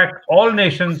impact all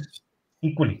nations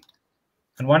equally.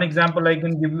 And one example I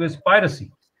can give you is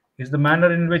piracy, is the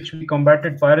manner in which we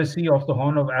combated piracy off the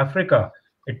Horn of Africa.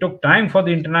 It took time for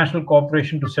the international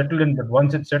cooperation to settle in, but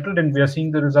once it settled in, we are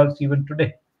seeing the results even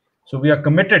today. So we are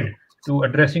committed to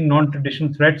addressing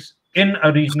non-traditional threats in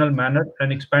a regional manner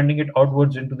and expanding it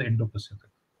outwards into the Indo-Pacific.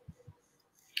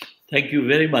 Thank you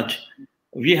very much.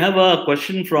 We have a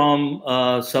question from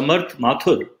Samarth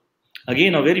Mathur.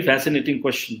 Again, a very fascinating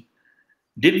question.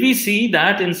 Did we see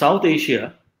that in South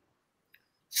Asia,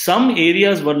 some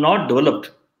areas were not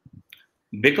developed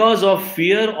because of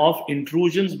fear of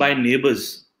intrusions by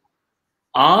neighbors?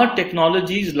 Are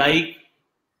technologies like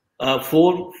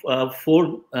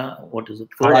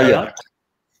 4IR,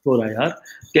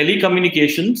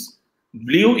 telecommunications,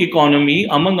 blue economy,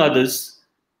 among others,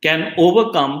 can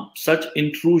overcome such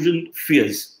intrusion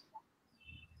fears?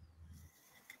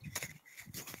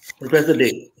 Professor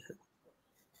Day.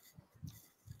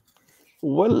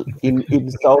 Well,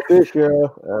 in South Asia,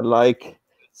 like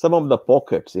some of the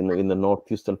pockets in the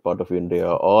northeastern part of India,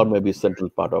 or maybe central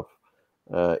part of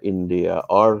India,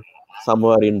 or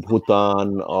somewhere in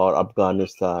Bhutan or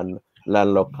Afghanistan,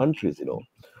 landlocked countries,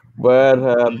 where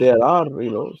there are,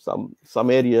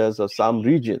 some areas or some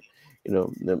regions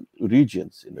in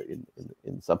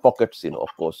some pockets, of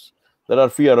course, there are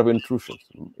fear of intrusions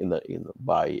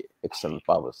by external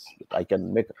powers that I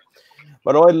can make.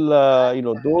 But while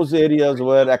those areas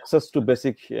where access to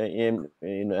basic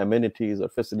amenities or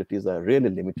facilities are really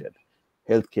limited,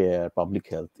 healthcare, public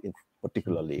health,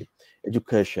 particularly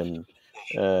education,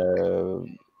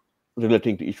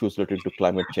 relating to issues related to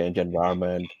climate change,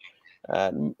 environment,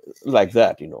 and like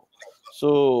that,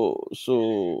 So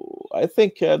I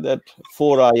think that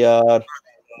 4IR,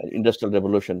 industrial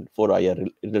revolution, 4IR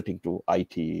relating to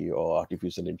IT or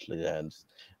artificial intelligence,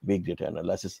 big data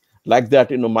analysis, like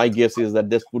that, my guess is that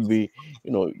this could be,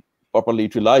 properly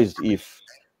utilized if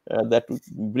that would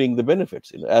bring the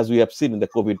benefits, as we have seen in the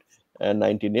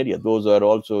COVID-19 area. Those are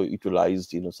also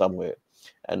utilized, somewhere,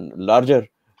 and larger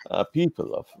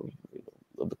people of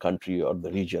the country or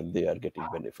the region, they are getting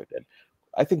benefited.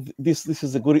 I think this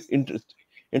is a good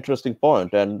interesting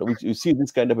point, and we see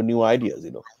this kind of a new ideas,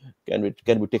 can be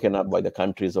taken up by the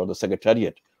countries or the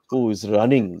secretariat who is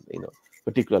running,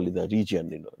 particularly the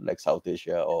region, like South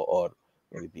Asia or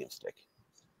maybe BIMSTEC.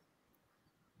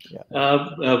 Yeah.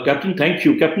 Captain, thank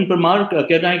you. Captain Parmar,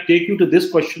 can I take you to this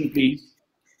question, please?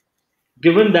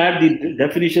 Given that the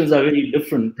definitions are very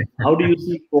different, how do you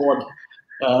see Quad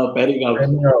pairing out?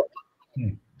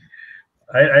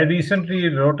 I recently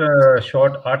wrote a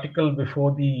short article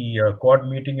before the Quad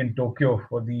meeting in Tokyo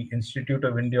for the Institute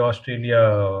of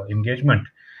India-Australia engagement.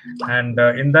 And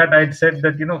in that, I'd said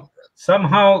that,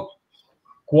 somehow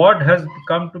Quad has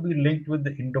come to be linked with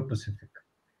the Indo-Pacific.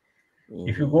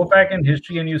 If you go back in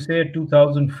history and you say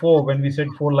 2004, when we said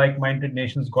 4 like-minded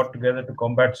nations got together to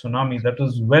combat tsunami, that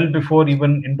was well before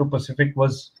even Indo-Pacific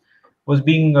was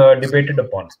being debated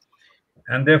upon.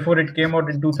 And therefore, it came out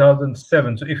in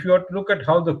 2007. So if you are to look at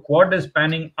how the Quad is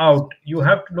panning out, you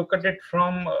have to look at it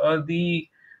from the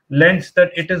lens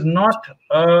that it is not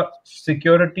a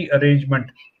security arrangement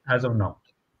as of now.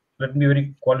 Let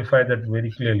me qualify that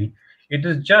very clearly. It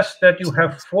is just that you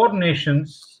have 4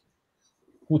 nations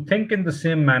who think in the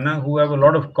same manner, who have a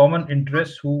lot of common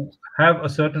interests, who have a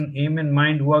certain aim in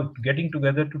mind, who are getting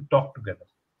together to talk together.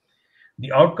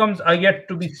 The outcomes are yet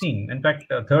to be seen. In fact,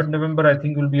 3rd November, I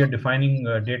think, will be a defining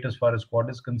date as far as Quad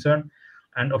is concerned.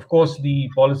 And of course, the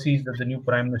policies that the new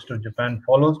Prime Minister of Japan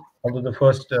follows, although the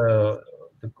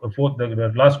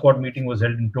last Quad meeting was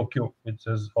held in Tokyo, which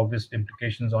has obvious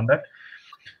implications on that.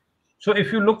 So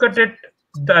if you look at it,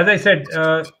 as I said,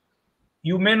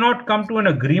 you may not come to an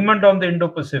agreement on the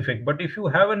Indo-Pacific, but if you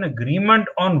have an agreement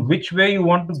on which way you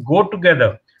want to go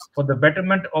together for the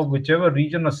betterment of whichever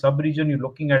region or sub-region you're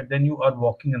looking at, then you are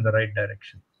walking in the right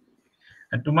direction.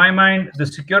 And to my mind, the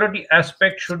security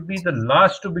aspect should be the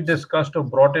last to be discussed or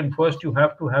brought in. First, you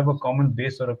have to have a common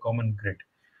base or a common grid.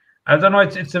 As I know,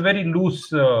 it's a very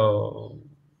loose,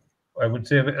 I would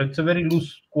say, it's a very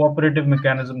loose cooperative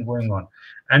mechanism going on.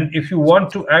 And if you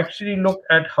want to actually look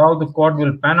at how the Quad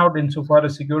will pan out insofar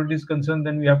as security is concerned,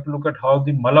 then we have to look at how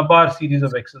the Malabar series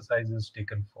of exercises is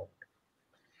taken forward.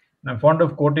 And I'm fond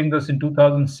of quoting this. In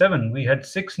 2007, we had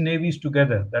 6 navies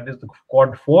together. That is the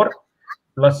Quad 4,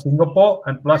 plus Singapore,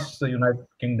 and plus the United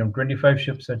Kingdom, 25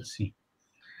 ships at sea.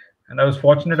 And I was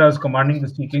fortunate, I was commanding the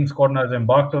Sea King Squadron. I was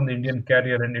embarked on the Indian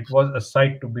carrier, and it was a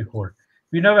sight to behold.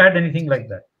 We never had anything like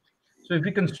that. So if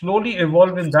we can slowly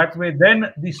evolve in that way,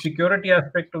 then the security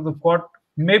aspect of the Quad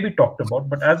may be talked about.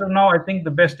 But as of now, I think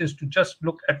the best is to just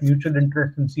look at mutual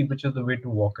interest and see which is the way to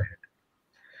walk ahead.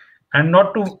 And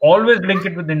not to always link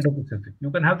it with Indo-Pacific.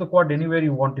 You can have the Quad anywhere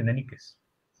you want in any case.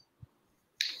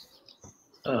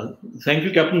 Thank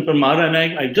you, Captain Parmar. And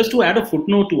I just to add a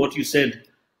footnote to what you said,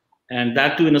 and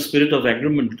that too in a spirit of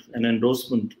agreement and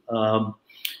endorsement.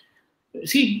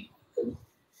 See,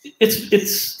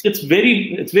 it's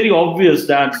very obvious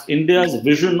that India's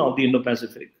vision of the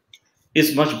Indo-Pacific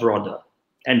is much broader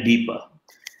and deeper,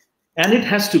 and it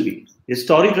has to be.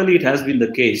 Historically, it has been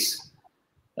the case.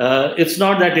 It's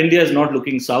not that India is not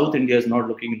looking south, India is not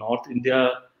looking north.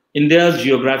 India's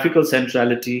geographical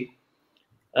centrality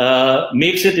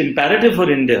makes it imperative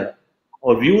for India,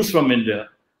 or views from India,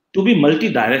 to be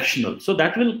multi-directional. So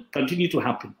that will continue to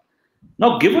happen.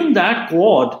 Now, given that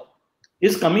Quad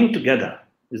is coming together,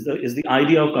 is the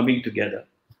idea of coming together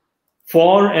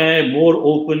for a more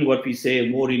open, what we say,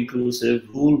 more inclusive,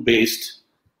 rule-based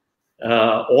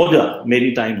order,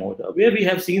 maritime order, where we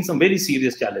have seen some very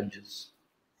serious challenges,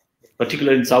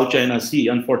 particularly in South China Sea.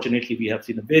 Unfortunately, we have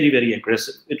seen a very, very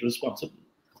aggressive, irresponsible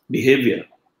behavior.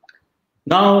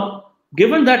 Now,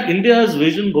 given that India's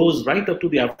vision goes right up to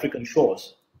the African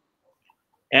shores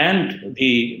and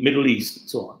the Middle East and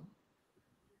so on,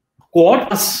 Quad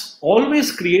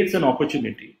always creates an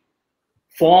opportunity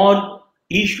for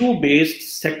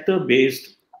issue-based,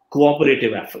 sector-based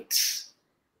cooperative efforts.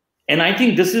 And I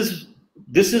think this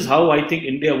is how I think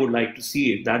India would like to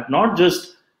see it, that not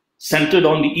just centered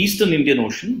on the Eastern Indian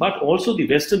Ocean, but also the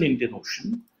Western Indian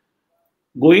Ocean,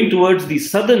 going towards the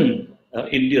Southern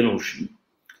Indian Ocean.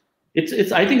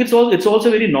 I think it's also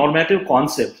a very normative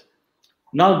concept.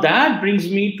 Now that brings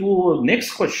me to a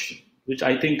next question, which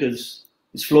I think is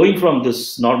flowing from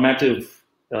this normative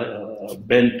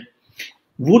bent.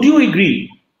 Would you agree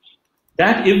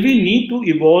that if we need to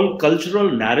evolve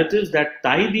cultural narratives that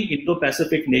tie the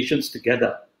Indo-Pacific nations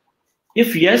together,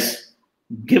 if yes,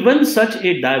 given such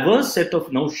a diverse set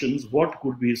of notions, what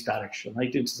could be its direction? I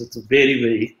think it's a very,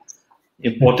 very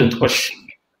important question.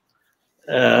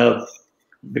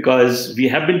 Because we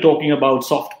have been talking about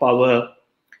soft power,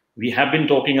 we have been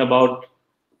talking about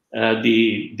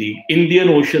the Indian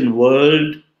Ocean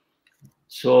world.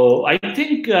 So I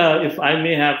think if I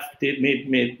may have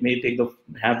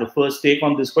the first take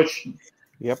on this question.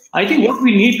 Yep. I think what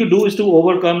we need to do is to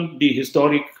overcome the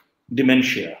historic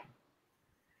dementia.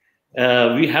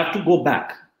 We have to go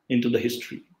back into the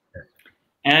history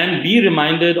and be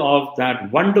reminded of that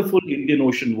wonderful Indian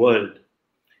Ocean world,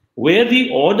 where the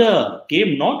order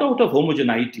came not out of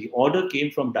homogeneity, order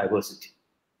came from diversity.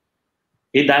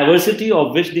 A diversity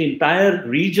of which the entire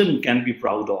region can be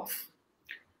proud of.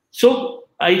 So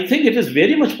I think it is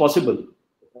very much possible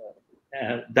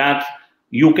that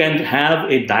you can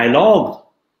have a dialogue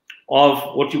of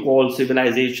what you call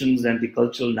civilizations and the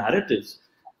cultural narratives,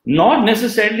 not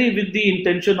necessarily with the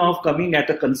intention of coming at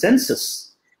a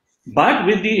consensus, but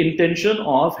with the intention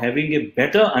of having a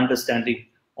better understanding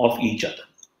of each other,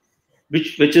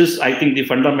 which is, I think, the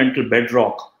fundamental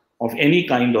bedrock of any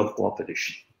kind of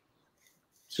cooperation.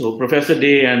 So Professor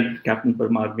Day and Captain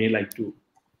Parmar may like to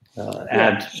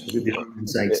add with their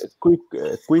insights.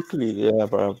 Quickly,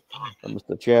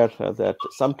 Mr. Chair, that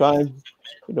sometimes,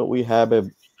 we have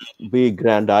a big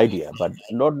grand idea, but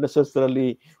not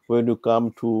necessarily when you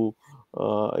come to,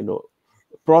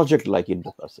 project like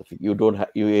Indo-Pacific. You don't have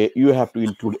you have to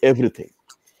include everything.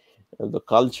 The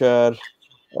culture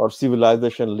or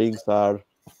civilization links are,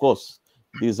 of course,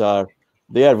 they are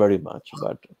very much,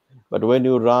 but when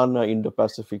you run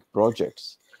Indo-Pacific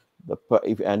projects,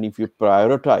 if you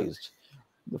prioritized,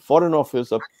 the Foreign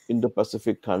Office of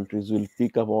Indo-Pacific countries will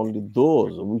pick up only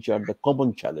those which are the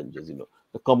common challenges,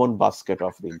 the common basket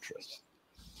of the interests.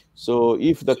 So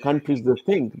if the countries, they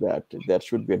think that there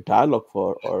should be a dialogue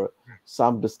or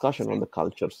some discussion on the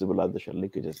culture, civilization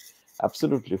linkages,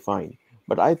 absolutely fine.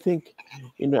 But I think,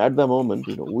 at the moment,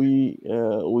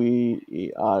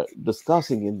 we are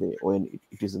discussing when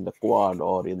it is in the Quad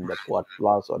or in the Quad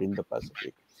Plus or in the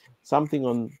Pacific, something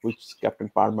on which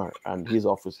Captain Parmar and his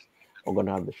office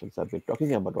organizations have been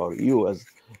talking about, or you as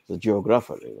the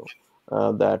geographer,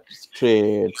 that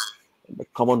trade, the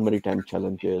common maritime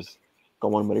challenges,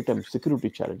 common maritime security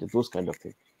challenges, those kind of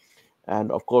things.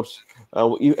 And of course,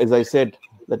 as I said,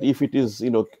 that if it is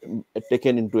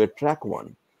taken into a track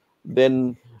one,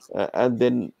 then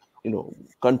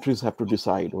countries have to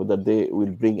decide whether they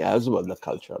will bring as well the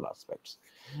cultural aspects.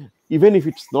 Even if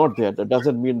it's not there, that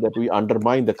doesn't mean that we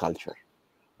undermine the culture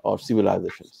or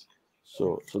civilizations.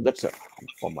 So that's it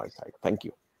from my side. Thank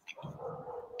you.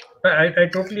 I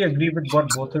totally agree with what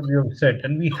both of you have said,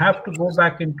 and we have to go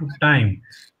back into time.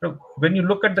 When you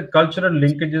look at the cultural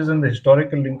linkages and the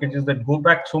historical linkages that go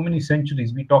back so many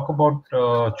centuries, we talk about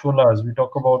Cholas, we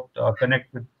talk about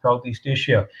connect with Southeast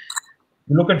Asia.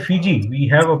 You look at Fiji, we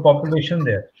have a population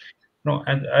there. No,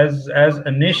 and as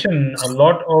a nation, a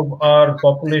lot of our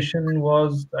population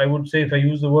was, I would say, if I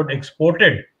use the word,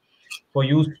 exported for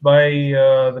use by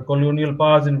the colonial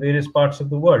powers in various parts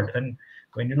of the world. And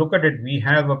when you look at it, we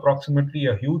have approximately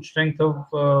a huge strength of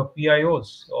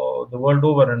PIOs the world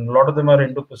over, and a lot of them are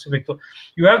Indo-Pacific. So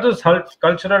you have those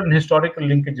cultural and historical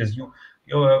linkages.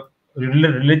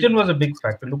 Religion was a big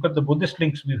factor. Look at the Buddhist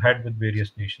links we've had with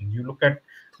various nations. You look at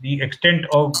the extent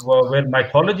of where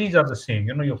mythologies are the same.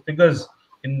 Your figures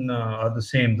are the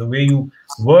same. The way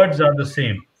words are the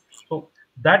same. So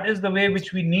that is the way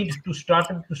which we need to start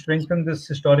to strengthen this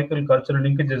historical cultural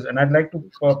linkages. And I'd like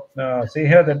to say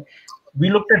here that we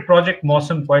looked at Project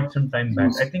Mawsum quite some time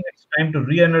back. I think it's time to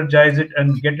re-energize it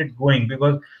and get it going,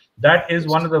 because that is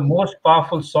one of the most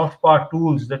powerful soft power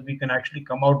tools that we can actually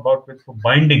come out with for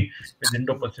binding with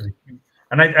Indo-Pacific.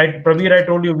 And Prabir, I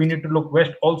told you we need to look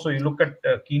west also. You look at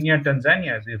Kenya,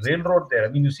 Tanzania, the railroad there. I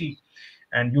mean, you see,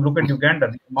 and you look at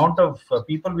Uganda, the amount of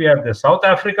people we have there. South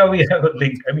Africa, we have a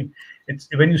link. I mean, it's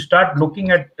when you start looking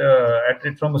at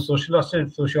it from a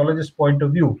sociologist point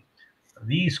of view,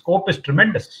 the scope is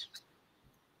tremendous.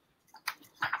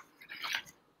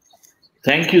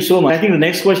 Thank you so much. I think the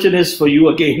next question is for you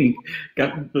again,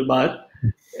 Captain Parmar.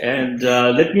 And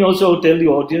let me also tell the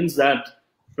audience that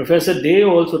Professor Day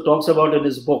also talks about in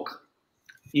his book,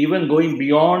 even going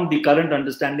beyond the current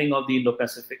understanding of the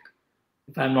Indo-Pacific,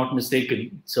 if I'm not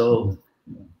mistaken. So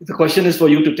the question is for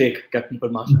you to take, Captain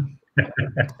Parmar.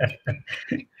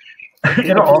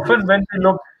 Often when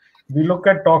we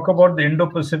talk about the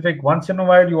Indo-Pacific, once in a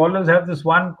while you always have this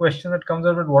one question that comes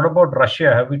out with, what about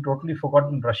Russia? Have we totally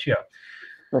forgotten Russia?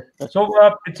 So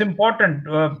it's important.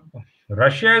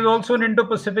 Russia is also an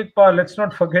Indo-Pacific power. Let's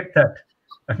not forget that.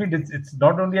 I mean, it's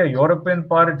not only a European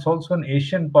power, it's also an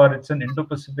Asian power, it's an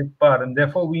Indo-Pacific power, and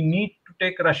therefore we need to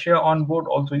take Russia on board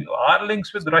also. Our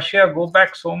links with Russia go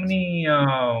back so many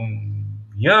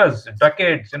years,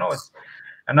 decades,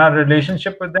 and our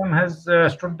relationship with them has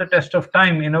stood the test of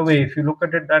time in a way. If you look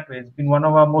at it that way, it's been one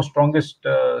of our most strongest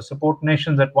support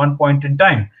nations at one point in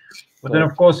time. But then,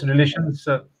 of course, relations,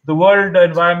 the world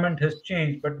environment has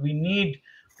changed, but we need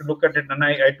to look at it. And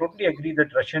I totally agree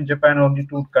that Russia and Japan are only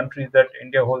two countries that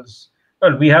India holds.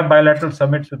 Well, we have bilateral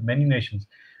summits with many nations,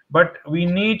 but we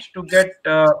need to get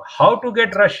how to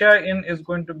get Russia in is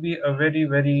going to be a very,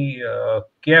 very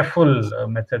careful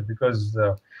method, because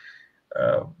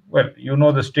well,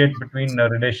 the state between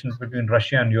relations between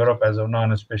Russia and Europe as of now,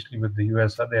 and especially with the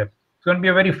US, are there. It's going to be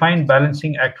a very fine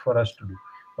balancing act for us to do.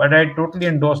 But I totally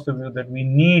endorse the view that we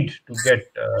need to get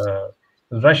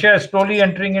Russia is slowly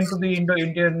entering into the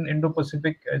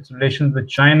Indo-Pacific. Its relations with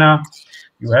China.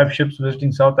 You have ships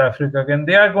visiting South Africa again.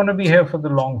 They are going to be here for the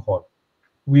long haul.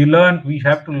 We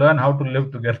have to learn how to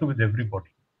live together with everybody.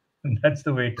 And that's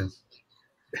the way it is.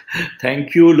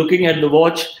 Thank you. Looking at the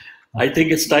watch, I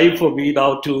think it's time for me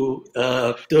now to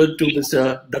turn to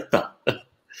Mr. Dutta.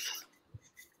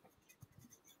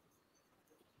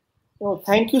 Oh,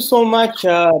 thank you so much.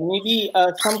 Maybe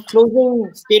some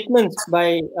closing statements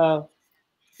by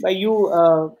you,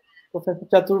 Professor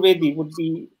Chaturvedi, would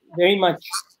be very much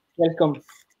welcome.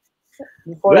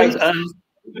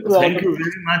 Thank you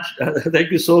very much.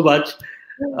 Thank you so much.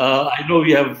 I know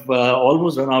we have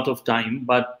almost run out of time,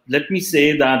 but let me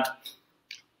say that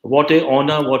what an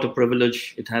honor, what a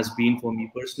privilege it has been for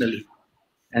me personally,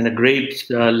 and a great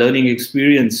learning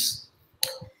experience.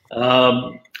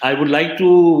 I would like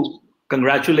to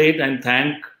congratulate and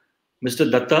thank Mr.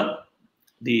 Dutta,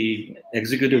 the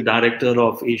Executive Director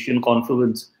of Asian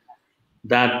Confluence,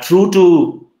 that true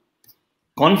to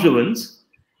Confluence,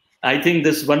 I think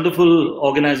this wonderful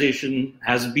organization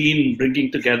has been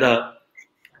bringing together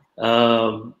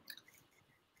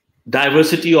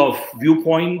diversity of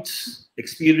viewpoints,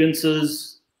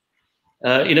 experiences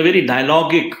in a very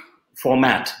dialogic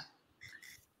format.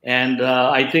 And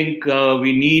I think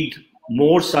we need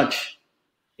more such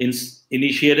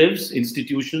initiatives,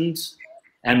 institutions,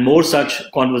 and more such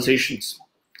conversations.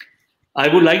 I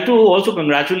would like to also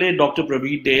congratulate Dr.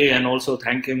 Prabir Day and also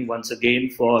thank him once again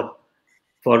for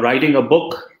writing a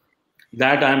book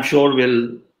that I'm sure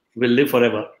will live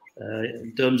forever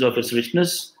in terms of its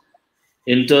richness,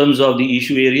 in terms of the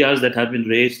issue areas that have been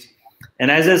raised.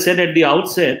 And as I said at the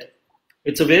outset,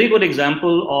 it's a very good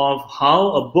example of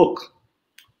how a book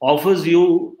offers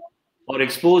you or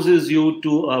exposes you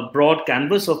to a broad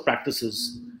canvas of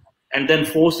practices and then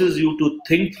forces you to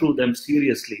think through them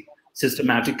seriously.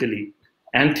 systematically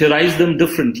and theorize them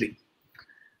differently.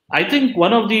 I think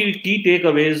one of the key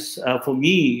takeaways for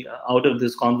me out of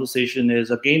this conversation is,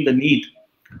 again, the need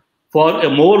for a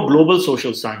more global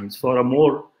social science, for a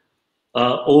more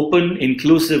open,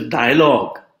 inclusive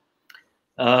dialogue,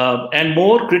 and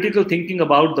more critical thinking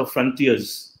about the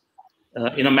frontiers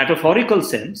in a metaphorical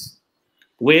sense,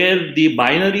 where the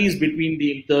binaries between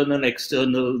the internal,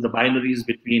 external, the binaries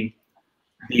between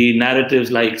the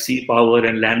narratives like sea power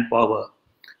and land power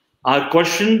are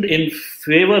questioned in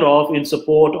favor of, in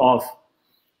support of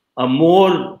a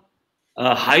more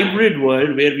hybrid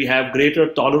world where we have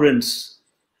greater tolerance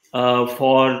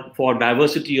for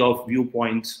diversity of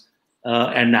viewpoints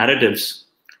and narratives.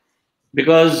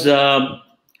 Because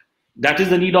that is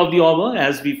the need of the hour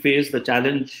as we face the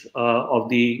challenge of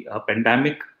the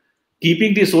pandemic,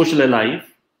 keeping the social alive,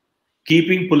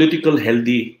 keeping political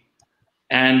healthy,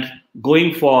 and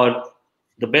going for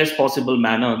the best possible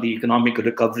manner, the economic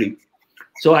recovery.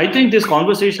 So I think this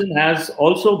conversation has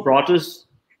also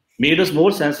made us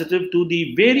more sensitive to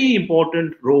the very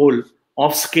important role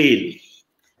of scale.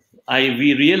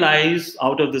 We realize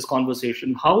out of this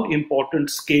conversation how important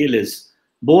scale is,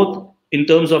 both in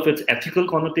terms of its ethical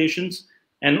connotations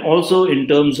and also in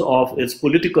terms of its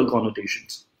political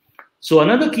connotations. So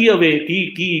another key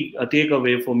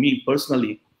takeaway for me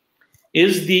personally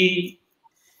is the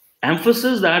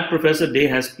emphasis that Professor Day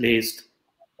has placed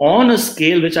on a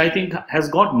scale which I think has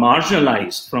got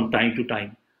marginalized from time to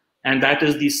time, and that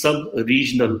is the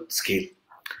sub-regional scale.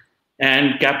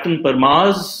 And Captain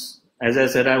Parmar's, as I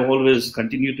said, I've always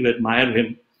continued to admire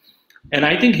him, and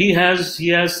I think he has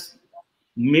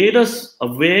made us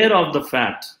aware of the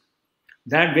fact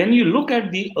that when you look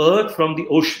at the earth from the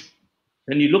ocean,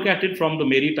 when you look at it from the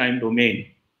maritime domain,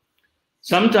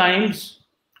 sometimes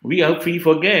we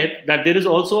forget that there is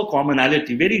also a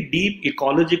commonality, very deep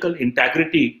ecological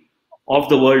integrity of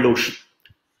the world ocean.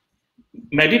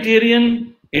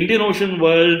 Mediterranean, Indian Ocean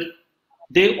world,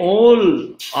 they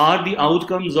all are the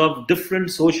outcomes of different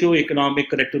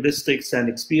socio-economic characteristics and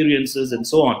experiences and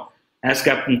so on, as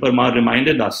Captain Parmar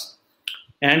reminded us.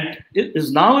 And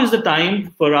now is the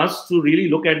time for us to really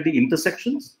look at the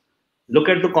intersections, look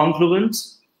at the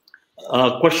confluence,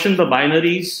 question the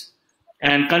binaries,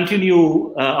 and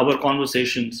continue our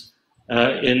conversations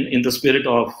in the spirit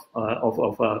of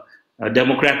a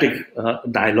democratic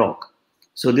dialogue.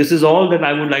 So this is all that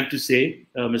I would like to say,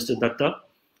 Mr. Dutta,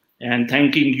 and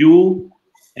thanking you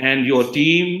and your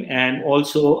team, and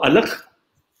also Alak,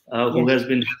 who has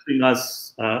been helping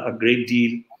us a great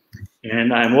deal.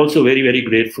 And I'm also very, very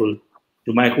grateful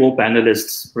to my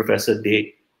co-panelists, Professor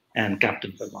Day and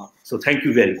Captain Parmar. So thank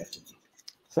you very much.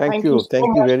 Thank you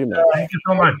very much. Thank you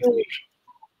so much.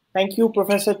 Thank you,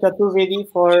 Professor Chaturvedi,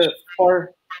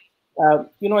 for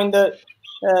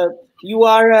you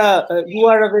are a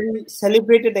very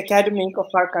celebrated academic of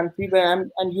our country,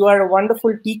 and you are a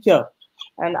wonderful teacher.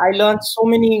 And I learned so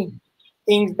many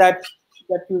things that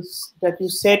you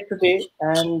said today,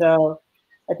 and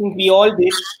I think we all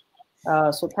did.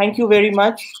 So thank you very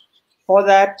much for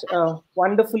that,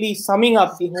 wonderfully summing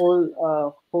up the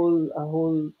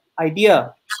whole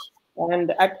idea.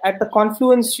 And at the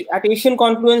confluence, at Asian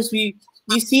Confluence, we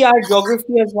see our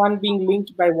geography as one being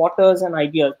linked by waters and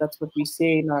ideas. That's what we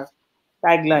say in our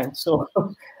tagline. So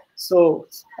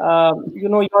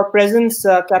your presence,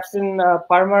 Captain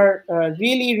Parmar,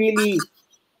 really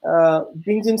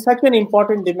brings in such an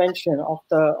important dimension of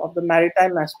the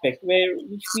maritime aspect,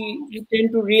 which we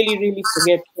tend to really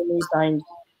forget so many times.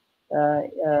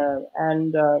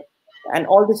 And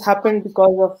all this happened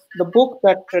because of the book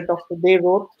that Dr. Day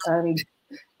wrote, and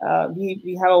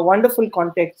we have a wonderful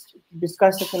context to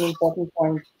discuss such an important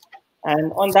point.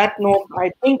 And on that note,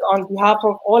 I think on behalf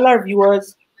of all our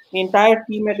viewers, the entire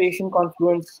team at Asian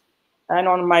Confluence, and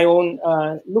on my own,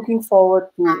 looking forward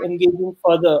to engaging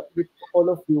further with all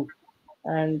of you.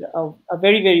 And a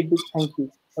very, very big thank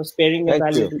you for sparing your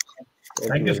valuable time.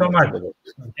 Thank you so much.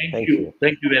 Thank you.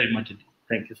 Thank you very much.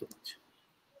 Thank you so much.